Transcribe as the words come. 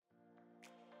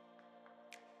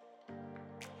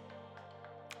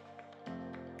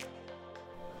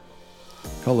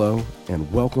Hello,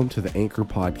 and welcome to the Anchor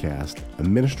Podcast, a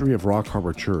ministry of Rock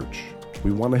Harbor Church.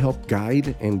 We want to help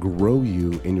guide and grow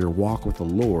you in your walk with the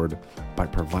Lord by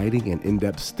providing an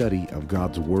in-depth study of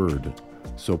God's Word.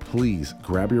 So please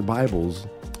grab your Bibles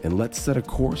and let's set a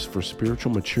course for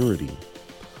spiritual maturity.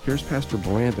 Here's Pastor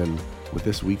Brandon with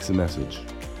this week's message.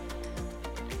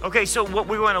 Okay, so what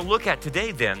we want to look at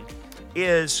today then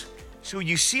is, so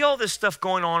you see all this stuff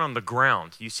going on the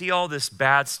ground. You see all this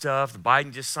bad stuff.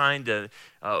 Biden just signed a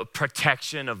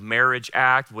Protection of Marriage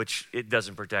Act, which it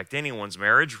doesn't protect anyone's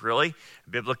marriage, really,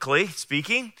 biblically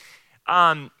speaking.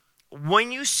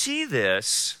 When you see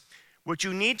this, what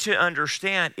you need to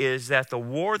understand is that the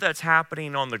war that's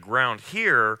happening on the ground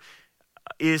here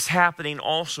is happening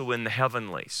also in the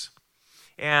heavenlies.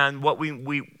 And what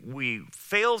we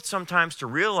fail sometimes to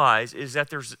realize is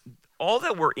that all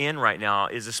that we're in right now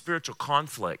is a spiritual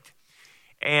conflict.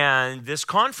 And this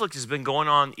conflict has been going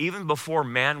on even before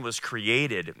man was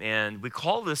created. And we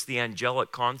call this the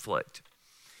angelic conflict.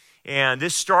 And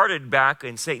this started back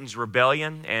in Satan's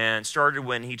rebellion and started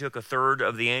when he took a third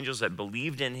of the angels that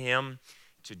believed in him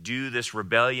to do this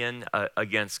rebellion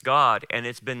against God. And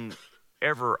it's been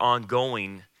ever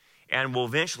ongoing and will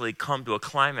eventually come to a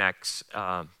climax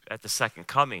at the second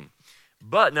coming.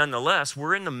 But nonetheless,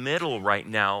 we're in the middle right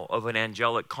now of an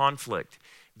angelic conflict.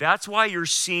 That's why you're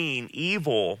seeing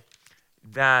evil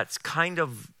that's kind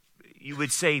of, you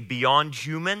would say, beyond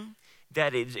human,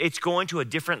 that it's going to a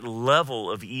different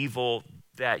level of evil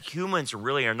that humans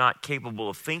really are not capable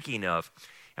of thinking of.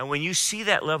 And when you see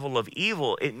that level of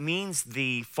evil, it means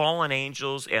the fallen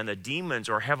angels and the demons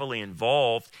are heavily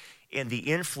involved in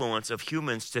the influence of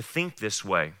humans to think this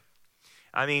way.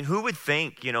 I mean, who would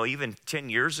think, even 10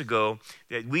 years ago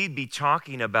that we'd be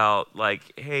talking about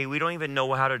like, hey, we don't even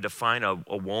know how to define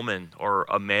a woman or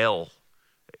a male.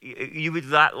 You would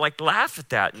laugh at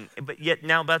that. But yet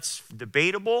now that's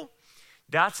debatable.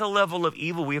 That's a level of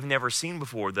evil we've never seen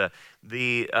before. The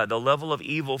level of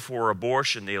evil for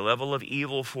abortion, the level of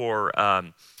evil for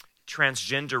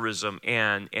transgenderism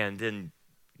and then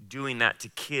doing that to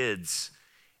kids.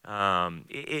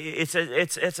 It's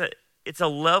a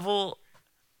level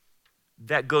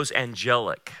that goes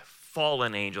angelic,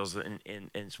 fallen angels, and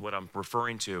is what I'm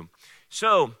referring to.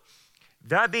 So,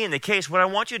 that being the case, what I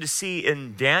want you to see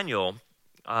in Daniel,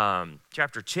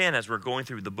 chapter 10, as we're going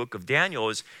through the book of Daniel,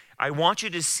 is I want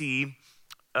you to see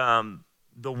the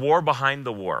war behind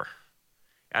the war.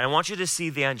 And I want you to see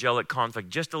the angelic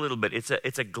conflict just a little bit.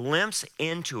 It's a glimpse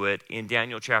into it in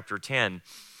Daniel chapter 10.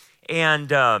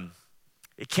 And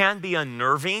it can be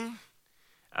unnerving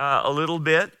a little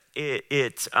bit.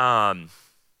 It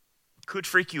could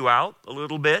freak you out a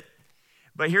little bit.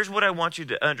 But here's what I want you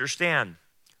to understand.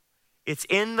 It's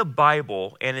in the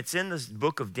Bible and it's in this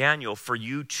book of Daniel for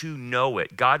you to know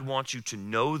it. God wants you to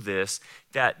know this,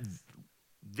 that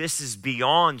this is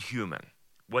beyond human,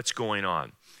 what's going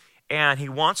on. And he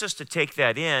wants us to take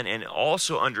that in and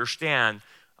also understand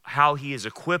how he has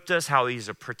equipped us, how he has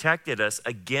protected us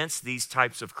against these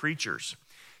types of creatures.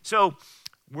 So,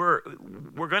 we're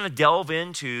going to delve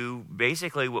into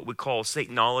basically what we call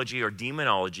Satanology or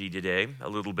demonology today a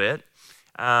little bit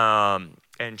and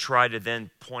try to then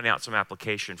point out some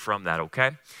application from that,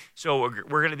 okay? So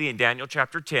we're going to be in Daniel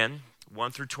chapter 10,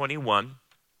 1 through 21,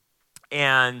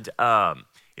 and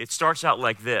it starts out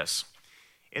like this.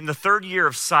 In the third year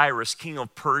of Cyrus, king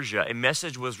of Persia, a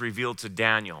message was revealed to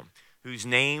Daniel, whose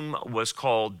name was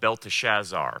called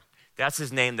Belteshazzar. That's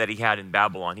his name that he had in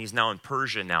Babylon. He's now in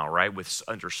Persia now, right,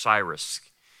 under Cyrus.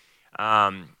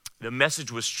 The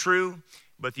message was true,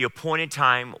 but the appointed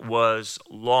time was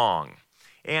long.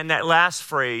 And that last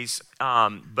phrase,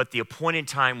 but the appointed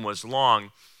time was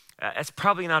long, that's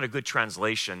probably not a good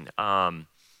translation. The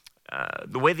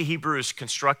way the Hebrew is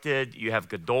constructed, you have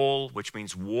gadol, which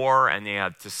means war, and you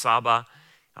have tesaba,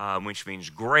 which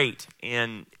means great.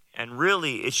 And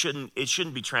really, it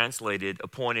shouldn't be translated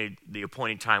the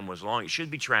appointed time was long. It should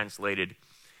be translated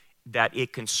that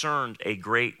it concerned a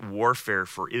great warfare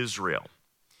for Israel.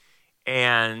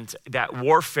 And that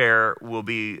warfare will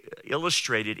be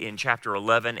illustrated in chapter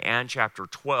 11 and chapter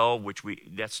 12,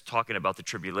 that's talking about the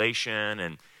tribulation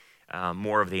and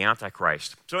more of the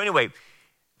Antichrist. So anyway,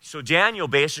 so Daniel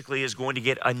basically is going to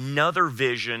get another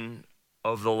vision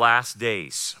of the last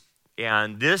days.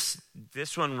 And this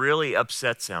one really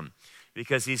upsets him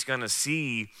because he's going to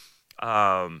see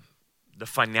the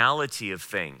finality of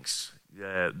things,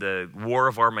 the war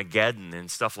of Armageddon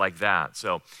and stuff like that.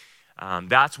 So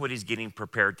that's what he's getting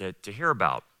prepared to hear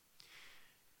about.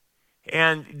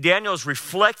 And Daniel's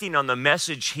reflecting on the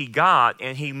message he got,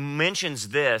 and he mentions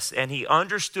this, and he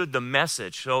understood the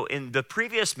message. So in the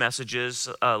previous messages,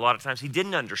 a lot of times he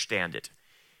didn't understand it.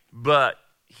 but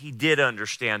he did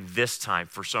understand this time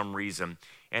for some reason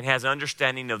and has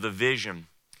understanding of the vision.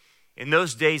 In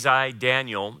those days,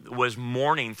 Daniel, was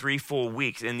mourning 3 full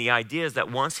weeks. And the idea is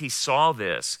that once he saw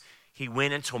this, he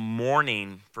went into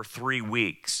mourning for 3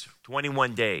 weeks,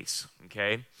 21 days,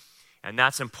 okay? And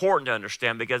that's important to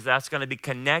understand because that's going to be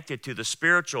connected to the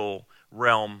spiritual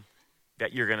realm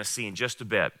that you're going to see in just a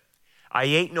bit. I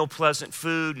ate no pleasant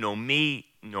food, no meat,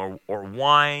 or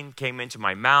wine came into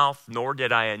my mouth, nor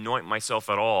did I anoint myself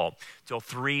at all, till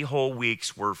 3 whole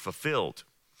weeks were fulfilled.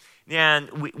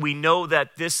 And we know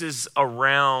that this is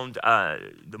around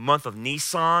the month of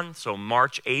Nisan, so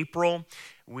March, April.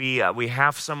 We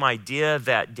have some idea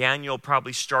that Daniel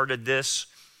probably started this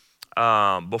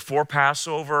before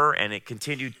Passover, and it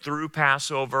continued through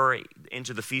Passover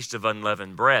into the Feast of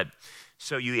Unleavened Bread.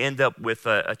 So you end up with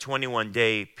a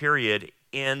 21-day period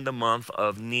in the month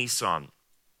of Nisan.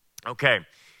 Okay.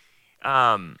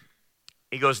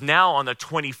 He goes, now on the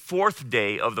 24th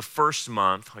day of the first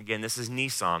month, again, this is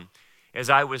Nisan, as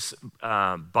I was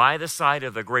by the side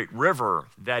of the great river,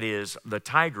 that is the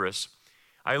Tigris,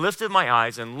 I lifted my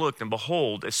eyes and looked, and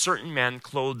behold, a certain man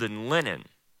clothed in linen,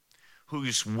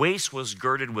 whose waist was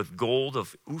girded with gold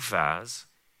of Uphaz.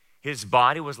 His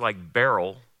body was like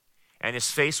beryl, and his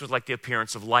face was like the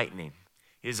appearance of lightning.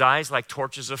 His eyes like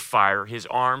torches of fire, his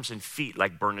arms and feet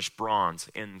like burnished bronze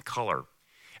in color,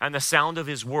 and the sound of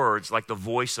his words like the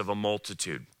voice of a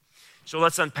multitude. So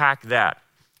let's unpack that.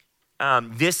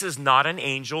 This is not an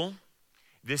angel.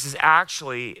 This is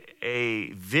actually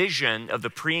a vision of the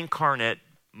pre-incarnate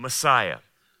Messiah.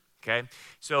 Okay?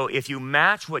 So if you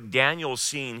match what Daniel's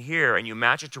seeing here and you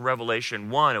match it to Revelation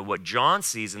 1 of what John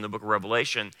sees in the book of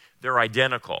Revelation, they're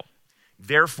identical.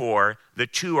 Therefore, the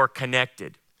two are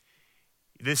connected.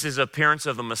 This is appearance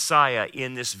of the Messiah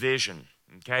in this vision.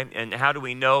 Okay? And how do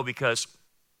we know? Because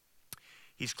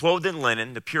he's clothed in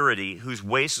linen, the purity, whose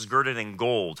waist is girded in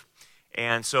gold.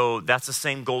 And so that's the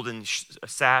same golden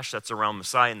sash that's around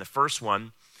Messiah in the first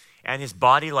one. And his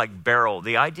body like beryl.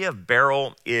 The idea of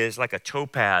beryl is like a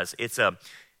topaz. It's a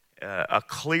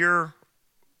clear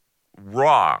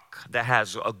rock that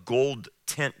has a gold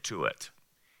tint to it.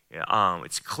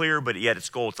 It's clear, but yet it's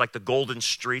gold. It's like the golden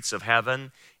streets of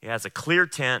heaven. It has a clear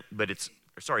tint, but it's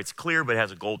clear, but it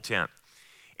has a gold tint.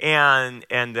 And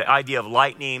the idea of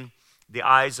lightning, the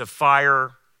eyes of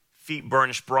fire, feet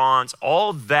burnished bronze,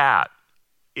 all that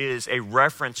is a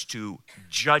reference to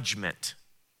judgment.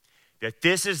 That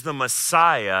this is the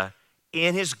Messiah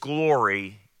in his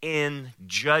glory in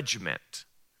judgment.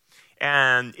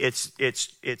 And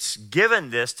it's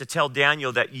given this to tell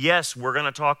Daniel that, yes, we're going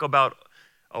to talk about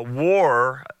a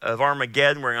war of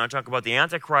Armageddon. We're going to talk about the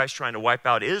Antichrist trying to wipe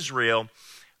out Israel.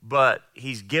 But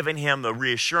he's given him the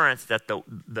reassurance that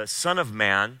the Son of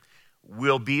Man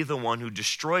will be the one who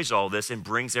destroys all this and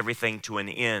brings everything to an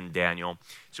end, Daniel.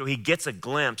 So he gets a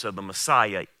glimpse of the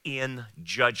Messiah in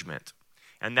judgment.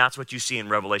 And that's what you see in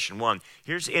Revelation 1.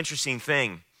 Here's the interesting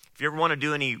thing. If you ever want to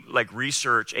do any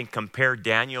research and compare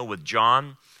Daniel with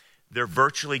John, they're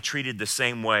virtually treated the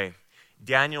same way.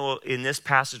 Daniel in this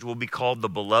passage will be called the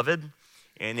beloved,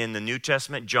 and in the New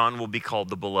Testament, John will be called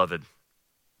the beloved.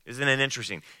 Isn't it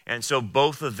interesting? And so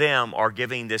both of them are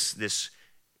giving this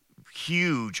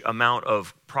huge amount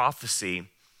of prophecy,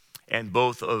 and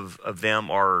both of them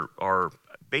are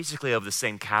basically of the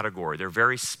same category. They're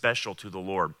very special to the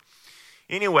Lord.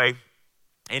 Anyway,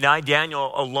 and I,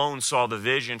 Daniel, alone saw the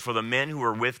vision, for the men who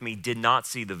were with me did not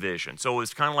see the vision. So it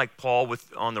was kind of like Paul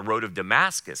on the road of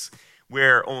Damascus,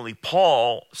 where only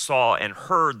Paul saw and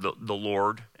heard the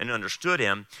Lord and understood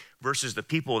him, versus the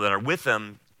people that are with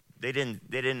him, they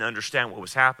didn't understand what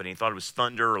was happening. They thought it was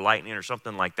thunder or lightning or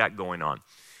something like that going on.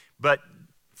 But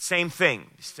same thing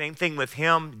with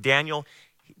him, Daniel.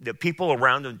 The people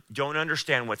around him don't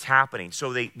understand what's happening.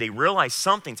 So they realize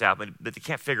something's happened, but they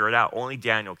can't figure it out. Only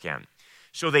Daniel can.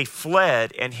 So they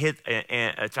fled and hid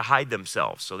to hide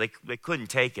themselves. So they couldn't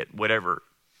take it, whatever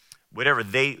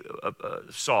they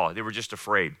saw. They were just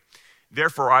afraid.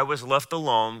 Therefore, I was left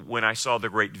alone when I saw the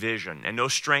great vision, and no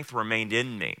strength remained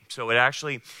in me. So it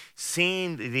actually,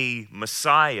 seeing the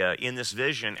Messiah in this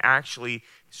vision actually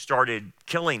started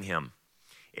killing him.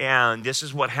 And this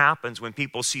is what happens when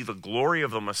people see the glory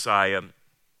of the Messiah,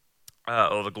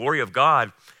 or the glory of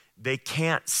God. They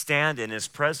can't stand in his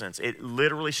presence. It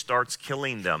literally starts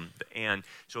killing them. And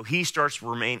so his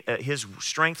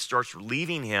strength starts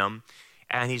leaving him,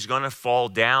 and he's going to fall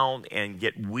down and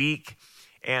get weak.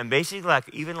 And basically,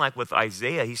 even like with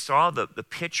Isaiah, he saw the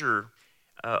picture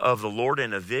of the Lord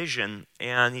in a vision,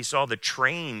 and he saw the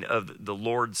train of the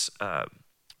Lord's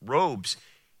robes.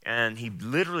 And he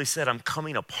literally said, I'm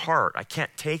coming apart. I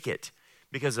can't take it.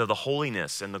 because of the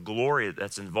holiness and the glory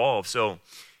that's involved. So,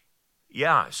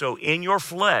 yeah, so in your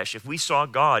flesh, if we saw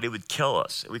God, it would kill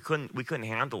us. We couldn't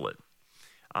handle it.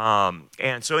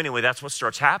 And so anyway, that's what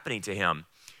starts happening to him.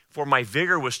 For my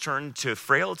vigor was turned to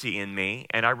frailty in me,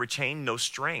 and I retained no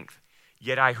strength.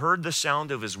 Yet I heard the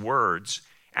sound of his words,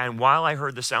 and while I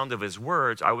heard the sound of his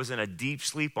words, I was in a deep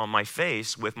sleep on my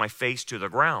face, with my face to the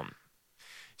ground.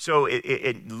 So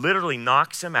it literally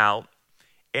knocks him out,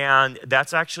 and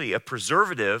that's actually a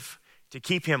preservative to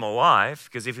keep him alive,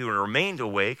 because if he would have remained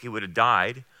awake, he would have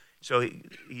died. So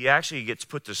he actually gets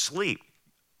put to sleep,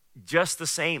 just the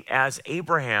same as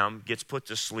Abraham gets put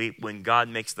to sleep when God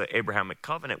makes the Abrahamic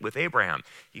covenant with Abraham.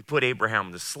 He put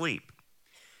Abraham to sleep.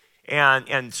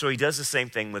 And so he does the same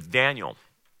thing with Daniel.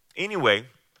 Anyway,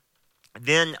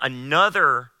 then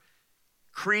another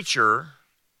creature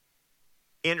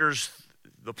enters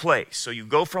the place. So you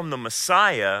go from the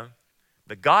Messiah,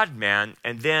 the God-man,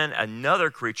 and then another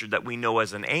creature that we know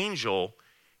as an angel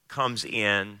comes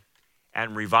in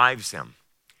and revives him.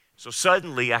 So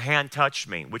suddenly a hand touched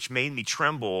me, which made me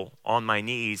tremble on my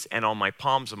knees and on my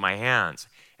palms of my hands.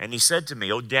 And he said to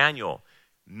me, "O Daniel,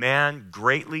 man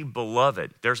greatly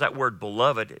beloved." There's that word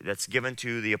beloved that's given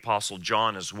to the Apostle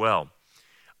John as well.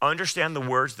 "Understand the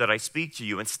words that I speak to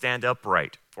you and stand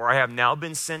upright, for I have now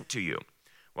been sent to you."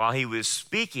 While he was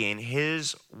speaking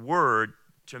his word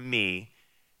to me,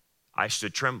 I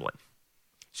stood trembling.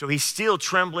 So he's still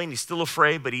trembling, he's still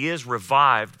afraid, but he is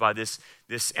revived by this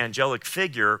angelic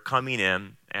figure coming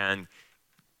in and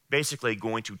basically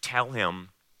going to tell him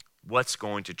what's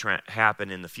going to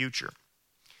happen in the future.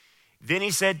 Then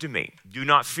he said to me, "Do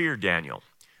not fear, Daniel,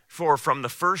 for from the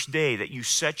first day that you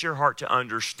set your heart to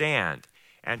understand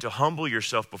and to humble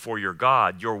yourself before your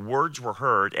God, your words were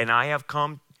heard, and I have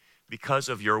come because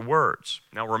of your words."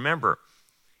 Now remember,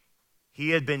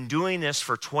 he had been doing this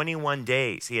for 21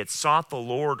 days. He had sought the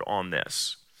Lord on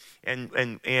this. And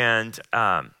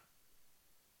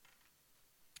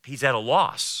he's at a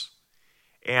loss.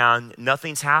 And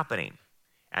nothing's happening.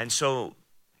 And so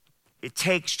it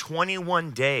takes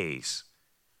 21 days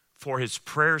for his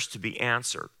prayers to be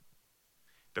answered.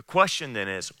 The question then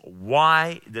is,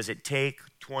 why does it take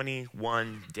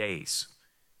 21 days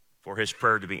for his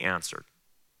prayer to be answered?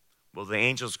 Well, the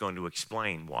angel's going to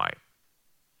explain why.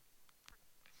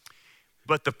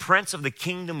 "But the prince of the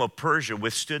kingdom of Persia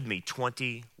withstood me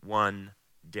 21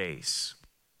 days.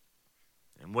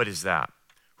 And what is that?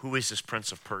 Who is this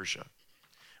prince of Persia?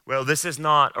 Well, this is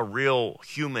not a real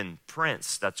human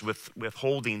prince that's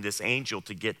withholding this angel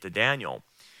to get to Daniel.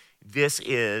 This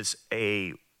is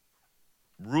a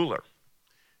ruler,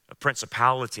 a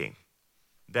principality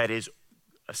that is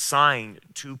assigned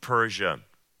to Persia.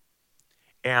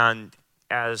 And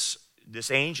as this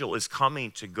angel is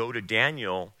coming to go to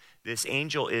Daniel, this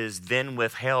angel is then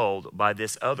withheld by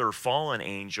this other fallen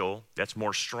angel that's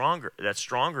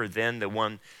stronger than the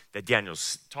one that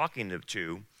Daniel's talking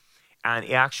to,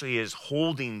 and actually is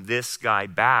holding this guy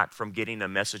back from getting a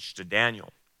message to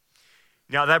Daniel.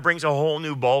 Now that brings a whole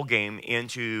new ballgame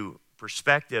into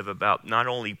perspective about not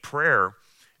only prayer,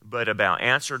 but about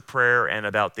answered prayer and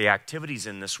about the activities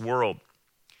in this world.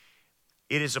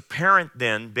 It is apparent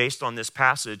then, based on this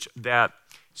passage, that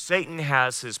Satan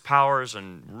has his powers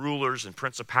and rulers and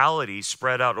principalities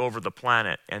spread out over the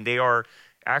planet, and they are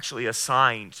actually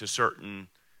assigned to certain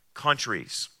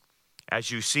countries. As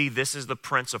you see, this is the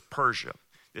prince of Persia.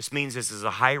 This means this is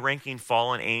a high-ranking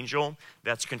fallen angel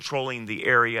that's controlling the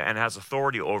area and has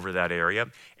authority over that area,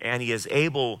 and he is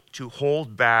able to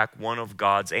hold back one of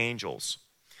God's angels.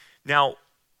 Now,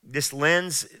 this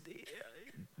lends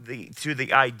to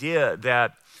the idea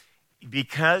that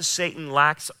because Satan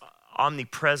lacks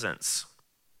omnipresence,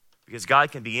 because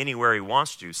God can be anywhere he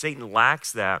wants to, Satan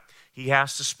lacks that. He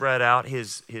has to spread out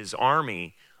his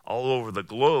army all over the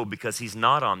globe because he's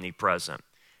not omnipresent.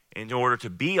 In order to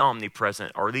be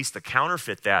omnipresent, or at least to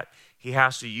counterfeit that, he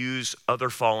has to use other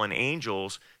fallen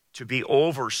angels to be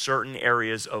over certain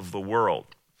areas of the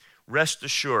world. Rest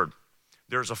assured,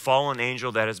 there's a fallen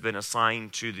angel that has been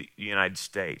assigned to the United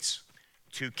States,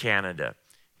 to Canada,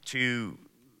 to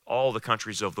all the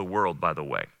countries of the world, by the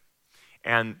way.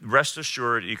 And rest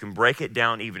assured, you can break it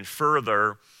down even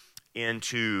further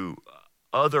into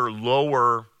other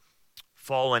lower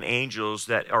fallen angels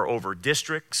that are over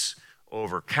districts,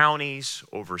 over counties,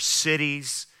 over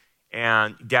cities,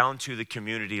 and down to the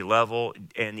community level,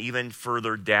 and even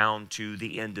further down to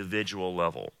the individual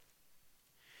level.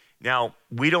 Now,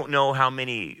 we don't know how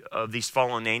many of these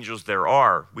fallen angels there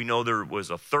are. We know there was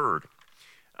a third.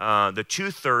 The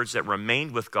 2/3 that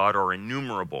remained with God are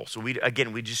innumerable. So we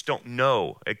just don't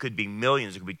know. It could be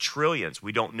millions, it could be trillions,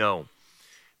 we don't know.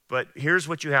 But here's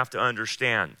what you have to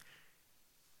understand.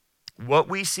 What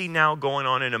we see now going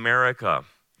on in America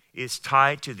is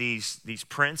tied to these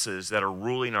princes that are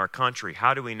ruling our country.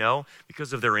 How do we know?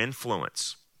 Because of their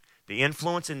influence. The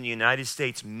influence in the United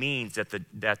States means that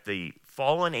the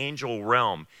fallen angel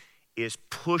realm is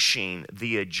pushing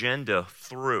the agenda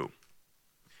through.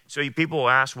 So people will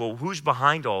ask, well, who's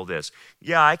behind all this?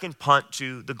 Yeah, I can punt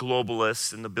to the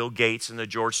globalists and the Bill Gates and the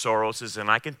George Soroses, and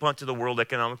I can punt to the World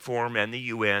Economic Forum and the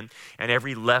UN and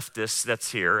every leftist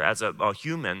that's here as a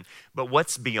human. But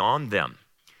what's beyond them?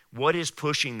 What is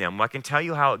pushing them? Well, I can tell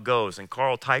you how it goes. And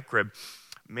Carl Teichrieb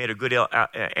made a good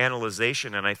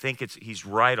analyzation, and I think he's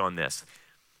right on this.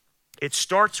 It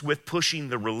starts with pushing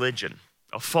the religion,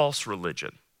 a false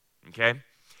religion, okay?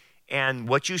 And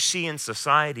what you see in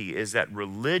society is that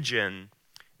religion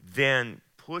then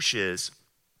pushes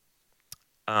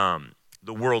the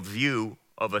worldview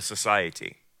of a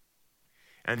society.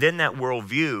 And then that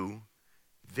worldview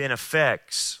then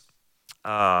affects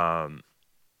the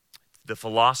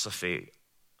philosophy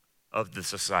of the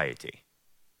society.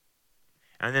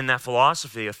 And then that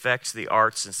philosophy affects the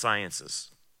arts and sciences.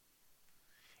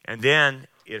 And then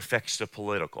it affects the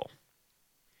political.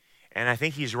 And I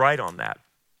think he's right on that.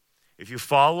 If you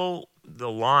follow the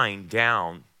line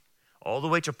down all the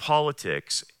way to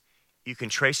politics, you can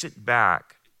trace it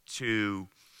back to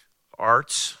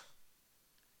arts.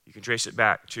 You can trace it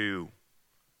back to,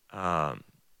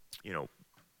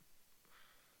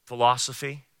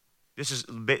 philosophy.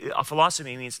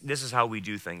 Philosophy means this is how we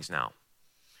do things now.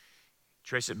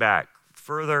 Trace it back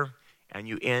further, and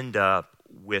you end up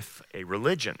with a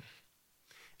religion.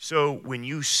 So when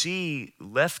you see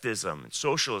leftism and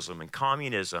socialism and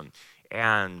communism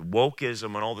and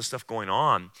wokeism and all this stuff going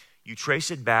on, you trace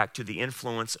it back to the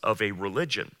influence of a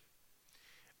religion.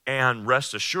 And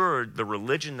rest assured, the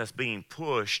religion that's being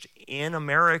pushed in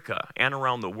America and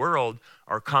around the world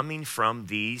are coming from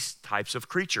these types of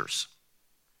creatures,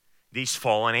 these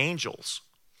fallen angels.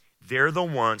 They're the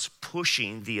ones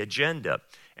pushing the agenda,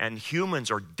 and humans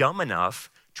are dumb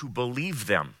enough to believe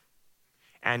them.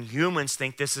 And humans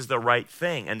think this is the right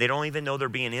thing, and they don't even know they're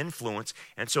being influenced,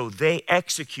 and so they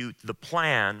execute the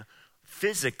plan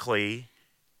physically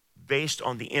based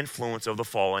on the influence of the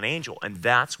fallen angel. And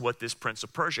that's what this Prince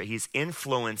of Persia, he's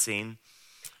influencing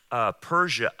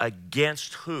Persia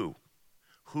against who?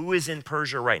 Who is in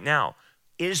Persia right now?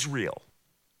 Israel.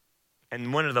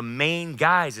 And one of the main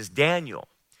guys is Daniel.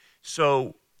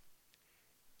 So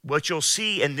what you'll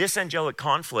see in this angelic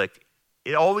conflict,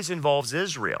 it always involves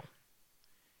Israel.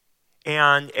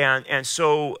 And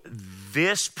so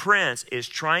this prince is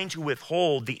trying to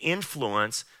withhold the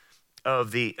influence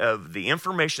of the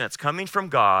information that's coming from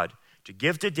God to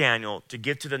give to Daniel, to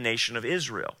give to the nation of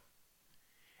Israel.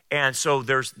 And so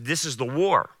this is the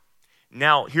war.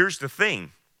 Now, here's the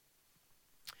thing.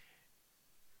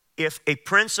 If a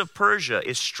prince of Persia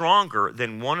is stronger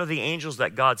than one of the angels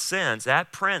that God sends,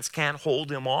 that prince can't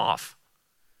hold him off.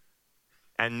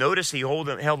 And notice he held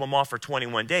him off for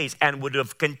 21 days and would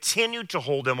have continued to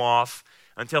hold him off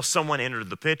until someone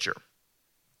entered the picture.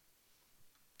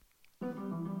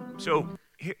 So,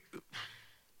 here,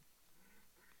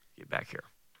 get back here.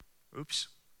 Oops.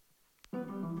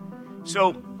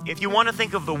 So, if you want to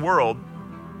think of the world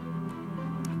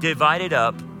divided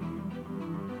up,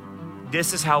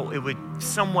 this is how it would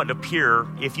somewhat appear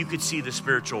if you could see the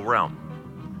spiritual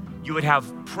realm. You would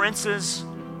have princes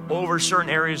over certain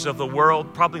areas of the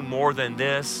world, probably more than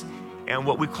this. And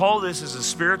what we call this is a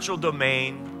spiritual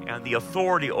domain and the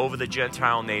authority over the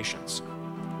Gentile nations.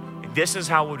 And this is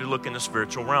how we would look in the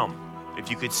spiritual realm, if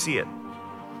you could see it.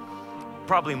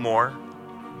 Probably more.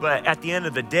 But at the end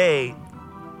of the day,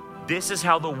 this is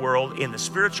how the world in the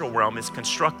spiritual realm is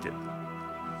constructed.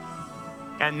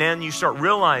 And then you start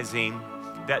realizing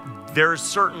that there's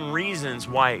certain reasons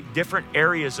why different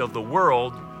areas of the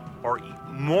world are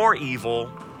more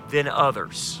evil than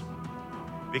others,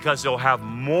 because they'll have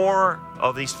more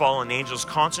of these fallen angels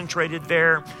concentrated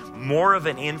there, more of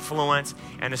an influence,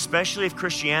 and especially if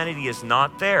Christianity is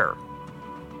not there,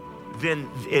 then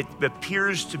it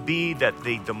appears to be that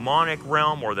the demonic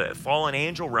realm or the fallen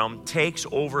angel realm takes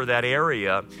over that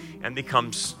area and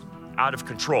becomes out of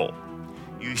control.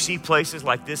 You see places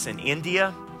like this in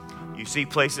India. You see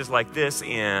places like this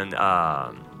in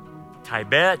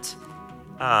Tibet.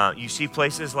 You see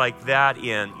places like that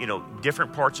in,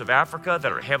 different parts of Africa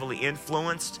that are heavily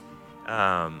influenced.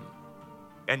 And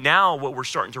now what we're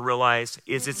starting to realize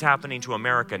is it's happening to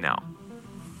America now.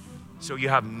 So you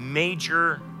have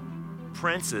major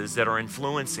princes that are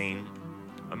influencing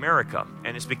America.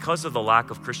 And it's because of the lack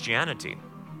of Christianity.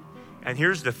 And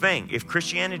here's the thing. If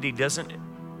Christianity doesn't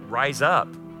rise up,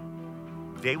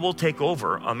 they will take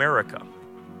over America.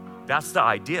 That's the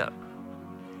idea.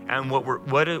 And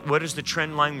what is the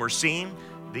trend line we're seeing?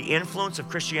 The influence of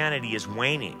Christianity is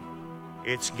waning.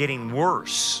 It's getting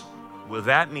worse. Well,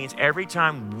 that means every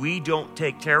time we don't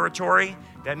take territory,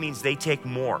 that means they take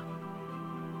more.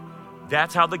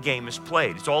 That's how the game is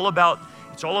played. It's all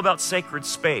about sacred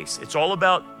space. It's all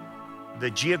about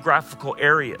the geographical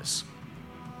areas.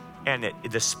 And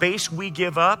the space we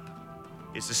give up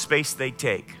is the space they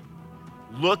take.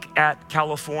 Look at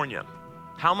California.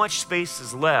 How much space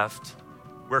is left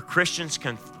where Christians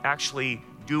can actually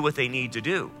do what they need to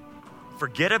do?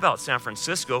 Forget about San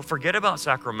Francisco, forget about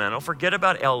Sacramento, forget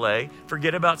about LA,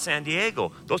 forget about San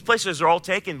Diego. Those places are all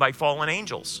taken by fallen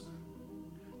angels.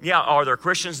 Yeah, are there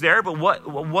Christians there? But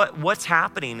what's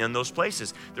happening in those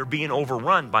places? They're being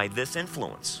overrun by this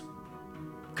influence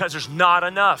because there's not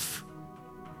enough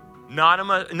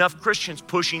Christians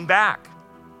pushing back.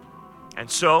 And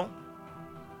so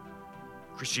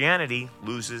Christianity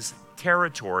loses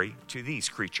territory to these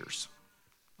creatures.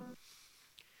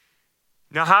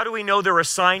 Now, how do we know they're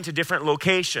assigned to different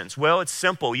locations? Well, it's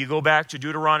simple. You go back to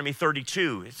Deuteronomy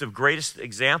 32. It's the greatest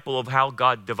example of how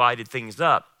God divided things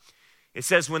up. It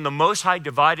says, when the Most High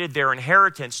divided their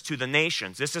inheritance to the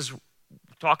nations. This is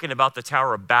talking about the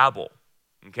Tower of Babel,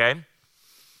 okay?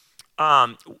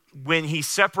 When he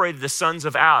separated the sons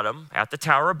of Adam at the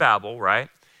Tower of Babel, right?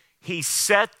 He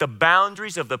set the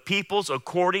boundaries of the peoples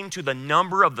according to the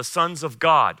number of the sons of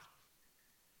God.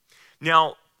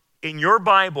 Now, in your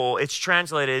Bible, it's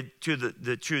translated to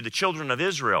the children of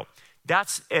Israel.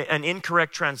 That's an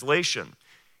incorrect translation.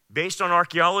 Based on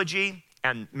archaeology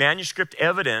and manuscript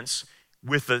evidence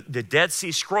with the Dead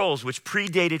Sea Scrolls, which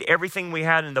predated everything we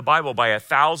had in the Bible by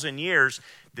 1,000 years,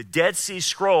 the Dead Sea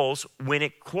Scrolls, when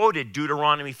it quoted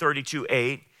Deuteronomy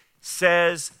 32:8,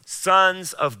 says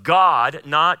sons of God,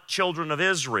 not children of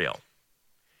Israel.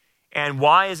 And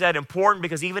why is that important?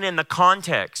 Because even in the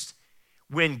context,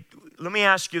 let me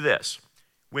ask you this.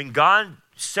 When God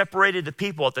separated the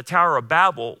people at the Tower of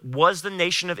Babel, was the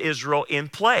nation of Israel in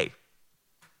play?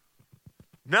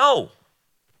 No.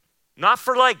 Not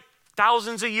for like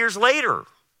thousands of years later.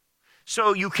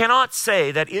 So you cannot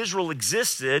say that Israel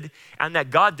existed and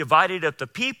that God divided up the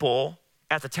people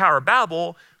at the Tower of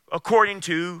Babel according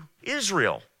to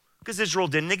Israel, because Israel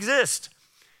didn't exist.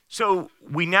 So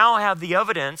we now have the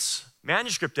evidence,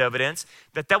 manuscript evidence,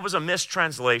 that was a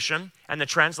mistranslation, and the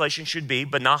translation should be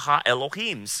Benaha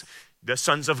Elohims, the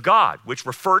sons of God, which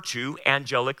refer to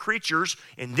angelic creatures,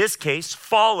 in this case,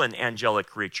 fallen angelic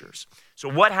creatures. So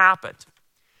what happened?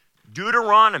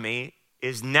 Deuteronomy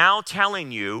is now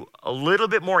telling you a little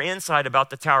bit more insight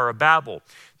about the Tower of Babel,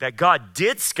 that God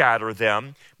did scatter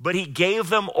them, but he gave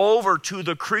them over to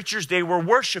the creatures they were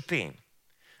worshiping.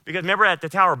 Because remember, at the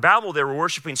Tower of Babel, they were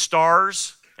worshiping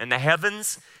stars and the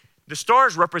heavens. The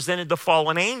stars represented the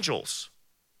fallen angels.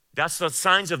 That's the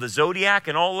signs of the zodiac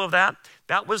and all of that.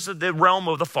 That was the realm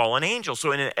of the fallen angels.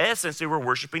 So in essence, they were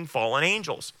worshiping fallen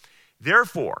angels.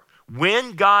 Therefore,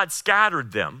 when God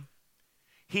scattered them,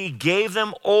 he gave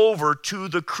them over to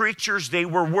the creatures they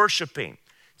were worshiping.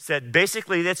 Said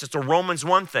basically this, it's a Romans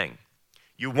 1 thing.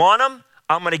 You want them?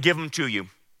 I'm going to give them to you.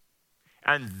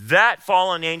 And that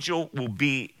fallen angel will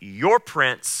be your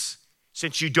prince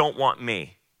since you don't want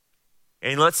me.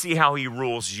 And let's see how he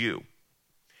rules you.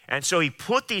 And so he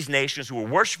put these nations who were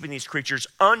worshiping these creatures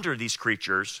under these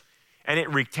creatures, and it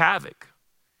wreaked havoc.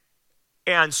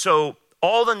 And so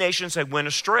all the nations had went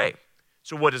astray.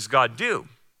 So what does God do?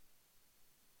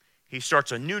 He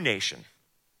starts a new nation.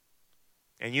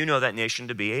 And you know that nation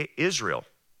to be Israel.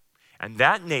 And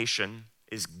that nation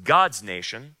is God's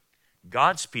nation,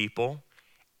 God's people,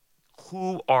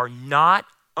 who are not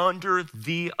under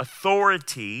the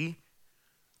authority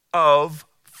of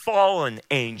fallen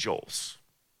angels.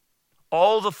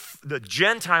 All the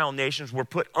Gentile nations were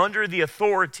put under the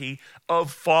authority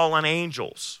of fallen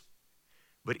angels.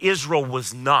 But Israel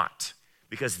was not,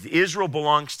 because Israel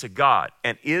belongs to God,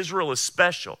 and Israel is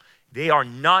special. They are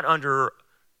not under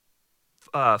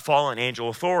fallen angel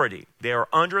authority. They are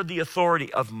under the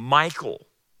authority of Michael,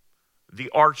 the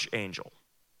archangel.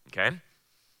 Okay?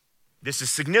 This is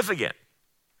significant.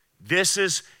 This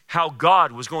is how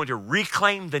God was going to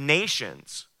reclaim the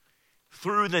nations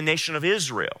through the nation of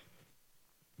Israel.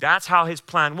 That's how his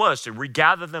plan was, to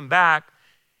regather them back,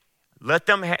 let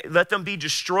them be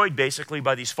destroyed basically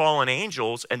by these fallen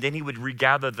angels, and then he would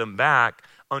regather them back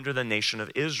under the nation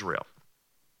of Israel.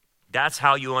 That's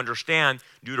how you understand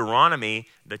Deuteronomy,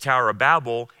 the Tower of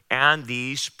Babel, and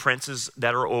these princes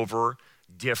that are over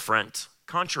different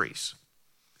countries.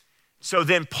 So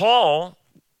then Paul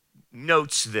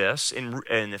notes this in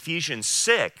Ephesians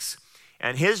 6,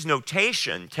 And his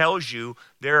notation tells you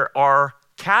there are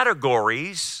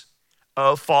categories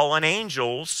of fallen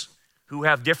angels who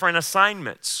have different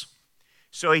assignments.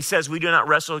 So he says, we do not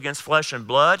wrestle against flesh and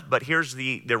blood, but here's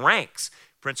the ranks.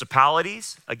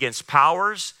 Principalities, against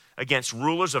powers, against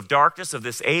rulers of darkness of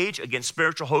this age, against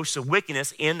spiritual hosts of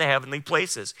wickedness in the heavenly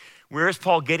places. Where is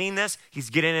Paul getting this? He's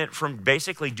getting it from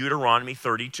basically Deuteronomy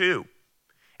 32.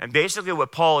 And basically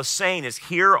what Paul is saying is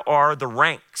here are the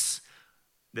ranks,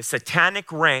 the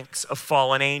satanic ranks of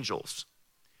fallen angels.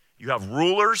 You have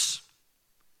rulers,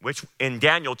 which in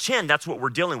Daniel 10, that's what we're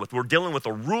dealing with. We're dealing with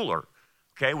a ruler,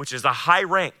 okay, which is the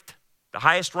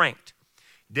highest ranked.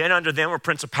 Then under them are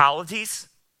principalities.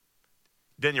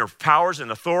 Then your powers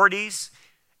and authorities.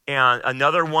 And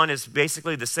another one is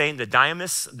basically the same, the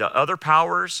Diamus, the other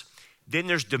powers. Then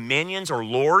there's dominions or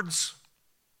lords.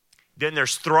 Then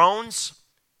there's thrones.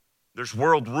 There's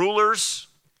world rulers.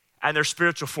 And there's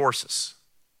spiritual forces.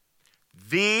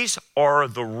 These are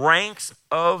the ranks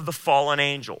of the fallen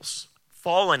angels.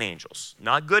 Fallen angels,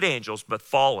 not good angels, but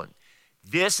fallen.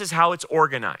 This is how it's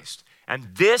organized. And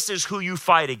this is who you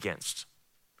fight against.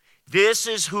 This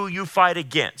is who you fight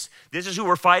against. This is who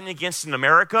we're fighting against in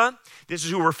America. This is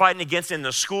who we're fighting against in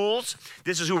the schools.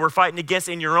 This is who we're fighting against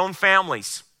in your own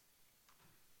families.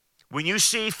 When you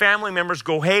see family members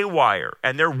go haywire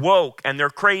and they're woke and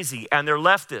they're crazy and they're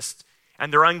leftist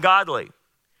and they're ungodly,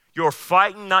 you're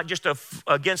fighting not just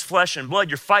against flesh and blood,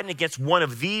 you're fighting against one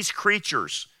of these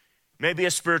creatures. Maybe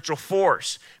a spiritual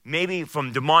force, maybe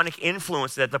from demonic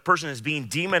influence that the person is being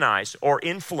demonized or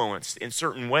influenced in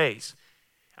certain ways.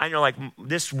 And you're like,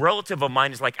 this relative of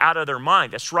mine is like out of their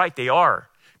mind. That's right, they are,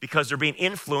 because they're being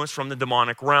influenced from the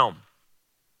demonic realm.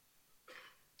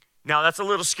 Now, that's a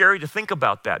little scary to think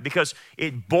about that because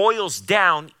it boils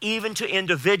down even to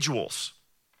individuals.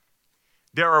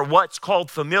 There are what's called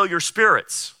familiar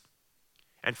spirits.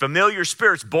 And familiar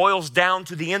spirits boils down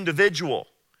to the individual.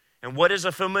 And what is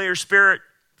a familiar spirit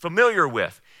familiar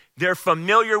with? They're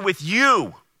familiar with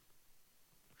you.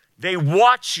 They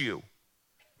watch you.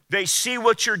 They see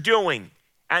what you're doing.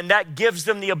 And that gives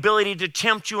them the ability to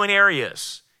tempt you in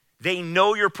areas. They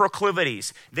know your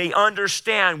proclivities. They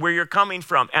understand where you're coming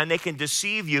from. And they can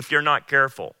deceive you if you're not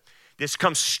careful. This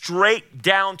comes straight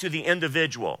down to the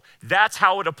individual. That's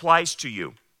how it applies to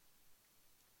you.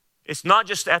 It's not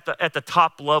just at the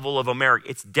top level of America.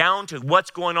 It's down to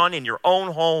what's going on in your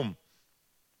own home.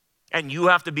 And you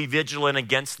have to be vigilant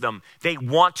against them. They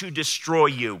want to destroy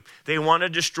you. They want to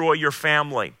destroy your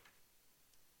family.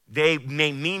 They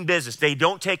may mean business. They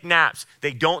don't take naps.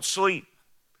 They don't sleep.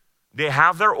 They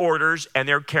have their orders and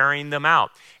they're carrying them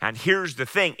out. And here's the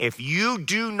thing. If you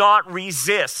do not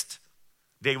resist,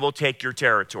 they will take your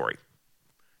territory.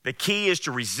 The key is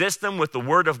to resist them with the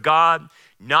word of God,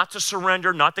 not to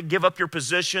surrender, not to give up your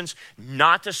positions,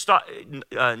 not to stop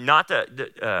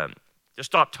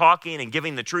talking and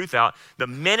giving the truth out. The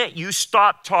minute you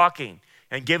stop talking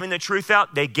and giving the truth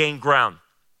out, they gain ground.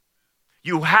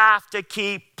 You have to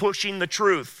keep pushing the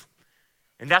truth.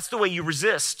 And that's the way you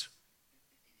resist.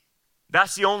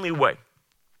 That's the only way.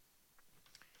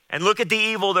 And look at the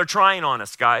evil they're trying on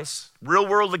us, guys. Real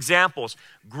world examples.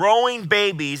 Growing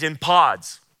babies in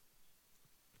pods.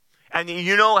 And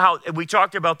you know how we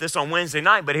talked about this on Wednesday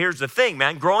night, but here's the thing,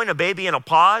 man. Growing a baby in a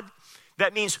pod,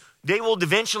 that means they will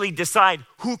eventually decide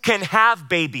who can have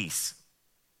babies.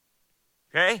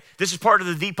 Okay? This is part of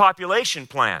the depopulation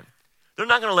plan. They're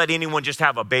not going to let anyone just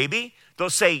have a baby. They'll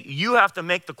say, you have to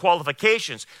make the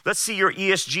qualifications. Let's see your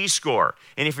ESG score.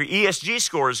 And if your ESG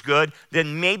score is good,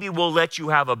 then maybe we'll let you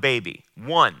have a baby.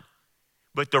 One.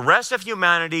 But the rest of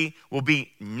humanity will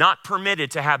be not permitted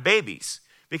to have babies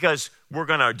because we're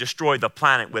going to destroy the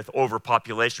planet with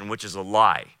overpopulation, which is a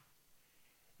lie.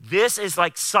 This is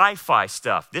like sci-fi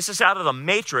stuff. This is out of the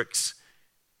Matrix,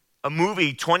 a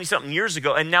movie 20-something years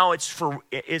ago, and now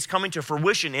it's coming to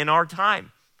fruition in our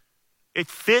time. It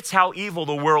fits how evil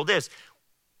the world is.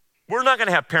 We're not going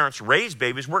to have parents raise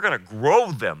babies. We're going to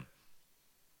grow them.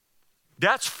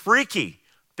 That's freaky.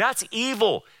 That's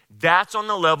evil. That's on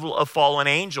the level of fallen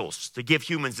angels to give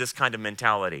humans this kind of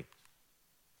mentality.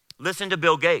 Listen to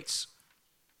Bill Gates.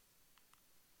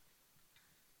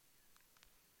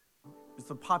 Is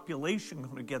the population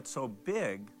going to get so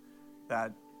big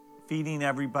that feeding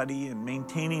everybody and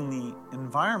maintaining the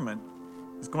environment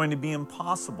is going to be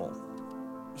impossible?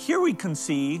 Here we can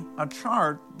see a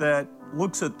chart that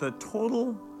looks at the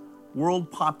total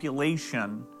world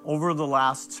population over the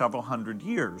last several hundred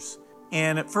years.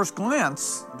 And at first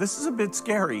glance, this is a bit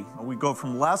scary. We go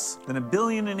from less than 1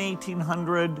 billion in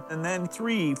 1800, and then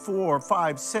 3, 4,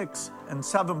 5, 6, and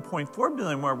 7.4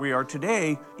 billion where we are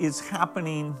today is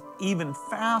happening even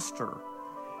faster.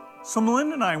 So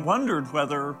Melinda and I wondered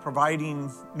whether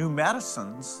providing new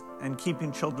medicines and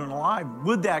keeping children alive,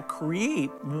 would that create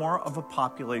more of a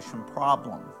population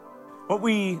problem? What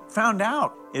we found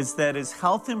out is that as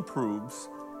health improves,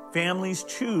 families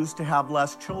choose to have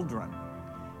less children.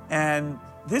 And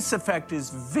this effect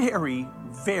is very,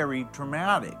 very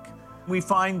dramatic. We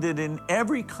find that in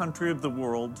every country of the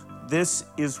world, this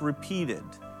is repeated.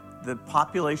 The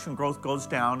population growth goes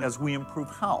down as we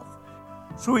improve health.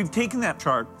 So we've taken that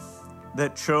chart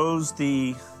that shows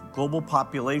the global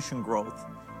population growth,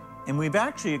 and we've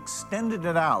actually extended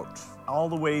it out all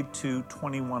the way to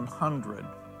 2100.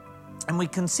 And we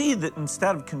can see that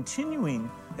instead of continuing,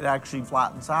 it actually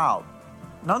flattens out.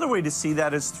 Another way to see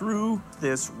that is through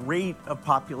this rate of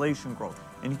population growth.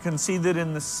 And you can see that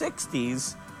in the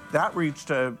 60s, that reached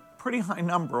a pretty high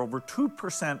number, over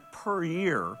 2% per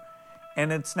year,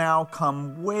 and it's now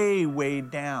come way, way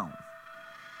down.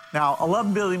 Now,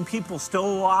 11 billion people, still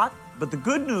a lot, but the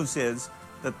good news is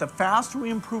that the faster we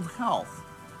improve health,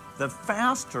 the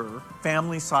faster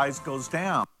family size goes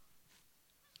down.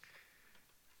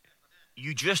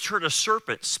 You just heard a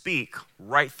serpent speak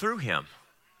right through him.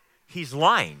 He's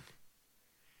lying.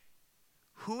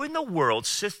 Who in the world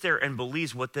sits there and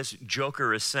believes what this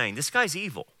joker is saying? This guy's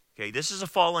evil. Okay, this is a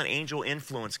fallen angel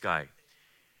influence guy.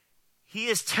 He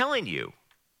is telling you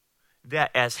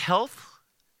that as health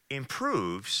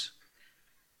improves,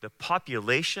 the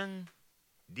population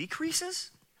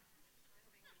decreases?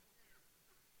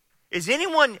 Is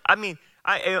anyone, I'm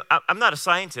not a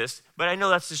scientist, but I know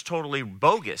that's just totally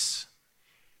bogus.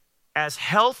 As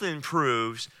health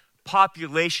improves,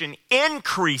 population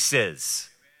increases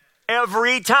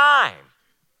every time.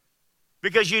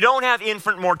 Because you don't have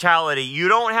infant mortality, you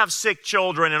don't have sick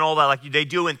children and all that like they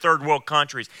do in third world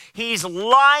countries. He's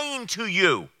lying to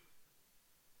you.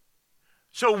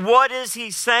 So what is he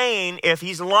saying if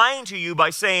he's lying to you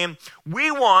by saying,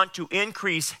 we want to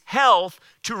increase health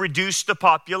to reduce the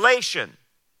population?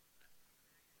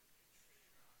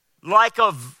 Like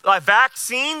a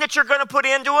vaccine that you're going to put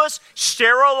into us,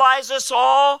 sterilize us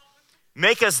all,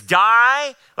 make us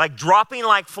die, like dropping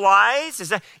like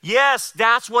flies? Yes,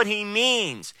 that's what he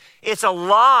means. It's a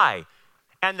lie.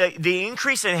 And the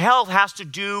increase in health has to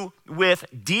do with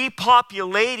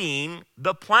depopulating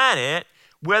the planet,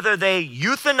 whether they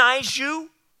euthanize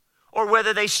you or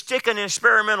whether they stick an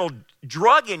experimental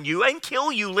drug in you and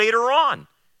kill you later on.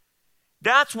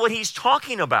 That's what he's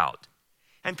talking about.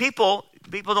 And people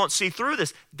don't see through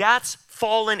this. That's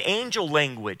fallen angel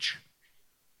language.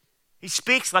 He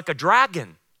speaks like a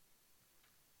dragon.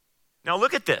 Now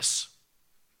look at this.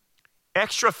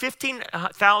 Extra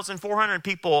 15,400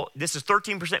 people, this is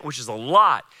 13%, which is a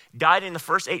lot, died in the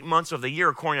first 8 months of the year,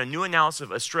 according to a new analysis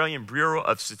of Australian Bureau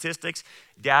of Statistics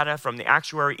data from the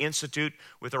Actuary Institute,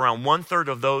 with around 1/3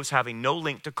 of those having no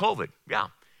link to COVID. Yeah.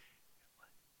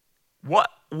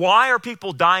 Why are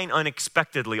people dying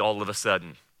unexpectedly all of a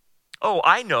sudden? Oh,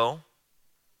 I know.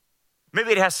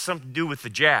 Maybe it has something to do with the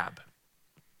jab.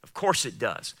 Of course it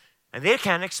does. And they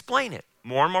can't explain it.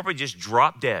 More and more people just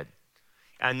drop dead.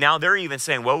 And now they're even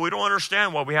saying, well, we don't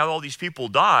understand why we have all these people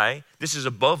die. This is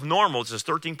above normal. This is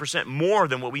 13% more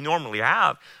than what we normally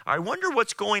have. I wonder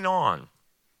what's going on.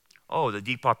 Oh, the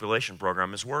depopulation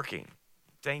program is working.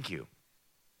 Thank you.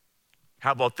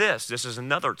 How about this? This is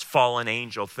another fallen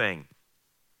angel thing.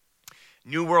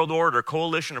 New World Order,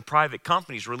 coalition of private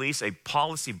companies release a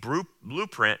policy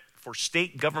blueprint for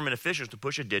state government officials to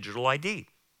push a digital ID.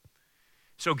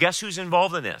 So guess who's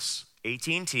involved in this?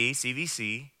 AT&T,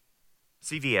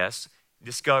 CVS,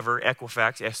 Discover,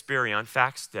 Equifax, Experian,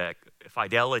 FaxTech,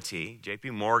 Fidelity,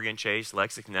 JP Morgan, Chase,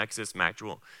 LexisNexis,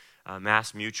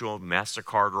 Mass Mutual,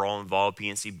 MasterCard are all involved,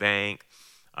 PNC Bank,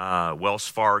 Wells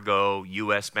Fargo,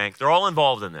 US Bank. They're all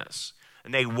involved in this.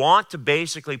 And they want to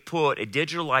basically put a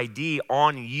digital ID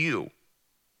on you.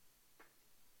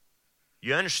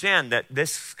 You understand that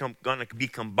this is going to be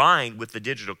combined with the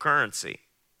digital currency.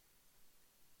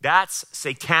 That's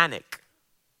satanic.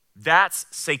 That's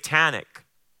satanic.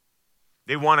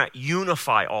 They want to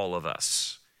unify all of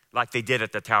us like they did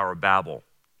at the Tower of Babel.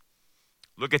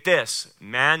 Look at this.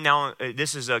 Man now,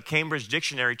 this is a Cambridge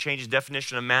Dictionary, changes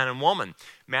definition of man and woman.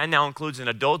 Man now includes an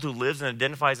adult who lives and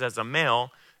identifies as a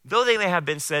male, though they may have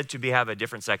been said to have a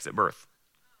different sex at birth.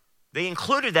 They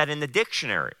included that in the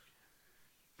dictionary.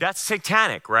 That's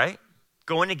satanic, right?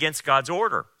 Going against God's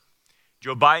order.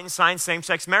 Joe Biden signed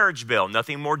same-sex marriage bill.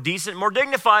 Nothing more decent, more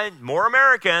dignified, more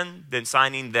American than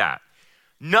signing that.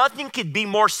 Nothing could be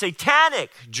more satanic,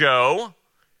 Joe,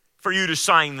 for you to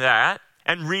sign that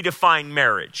and redefine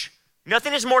marriage.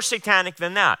 Nothing is more satanic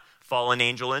than that. Fallen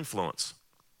angel influence.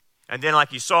 And then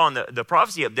like you saw in the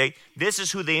prophecy update, this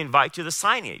is who they invite to the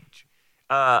signage.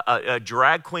 A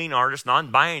drag queen artist,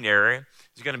 non-binary,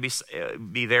 is going to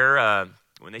be there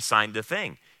when they signed the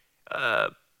thing.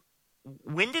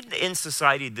 When did in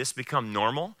society this become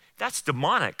normal? That's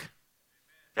demonic.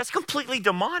 That's completely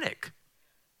demonic.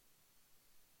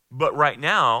 But right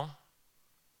now,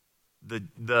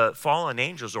 the fallen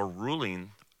angels are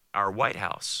ruling our White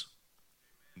House.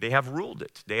 They have ruled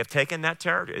it. They have taken that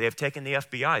territory. They have taken the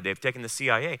FBI. They've taken the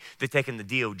CIA. They've taken the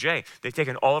DOJ. They've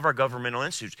taken all of our governmental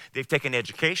institutes. They've taken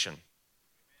education.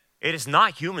 It is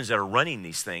not humans that are running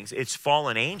these things. It's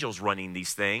fallen angels running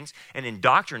these things and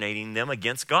indoctrinating them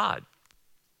against God.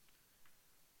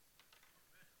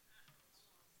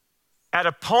 At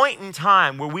a point in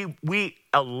time where we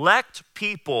elect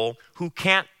people who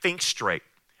can't think straight.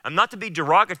 I'm not to be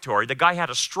derogatory. The guy had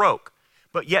a stroke,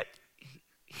 but yet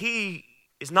he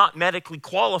is not medically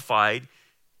qualified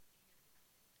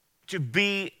to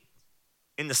be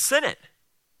in the Senate.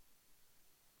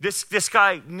 This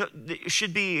guy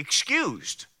should be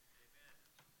excused.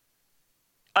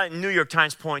 New York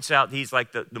Times points out he's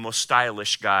like the most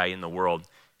stylish guy in the world.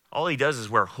 All he does is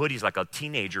wear hoodies like a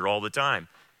teenager all the time.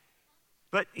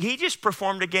 But he just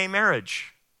performed a gay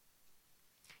marriage.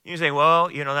 You say, well,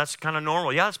 that's kind of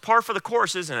normal. Yeah, it's par for the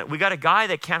course, isn't it? We got a guy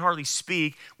that can't hardly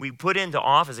speak. We put into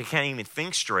office, he can't even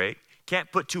think straight,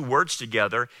 can't put two words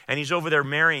together, and he's over there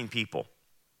marrying people,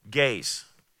 gays.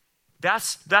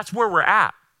 That's where we're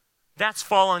at. That's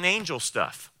fallen angel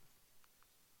stuff.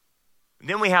 And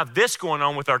then we have this going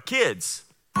on with our kids.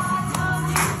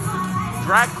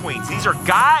 Drag queens. These are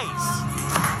guys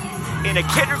in a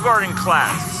kindergarten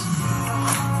class.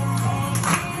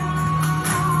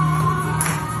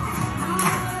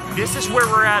 This is where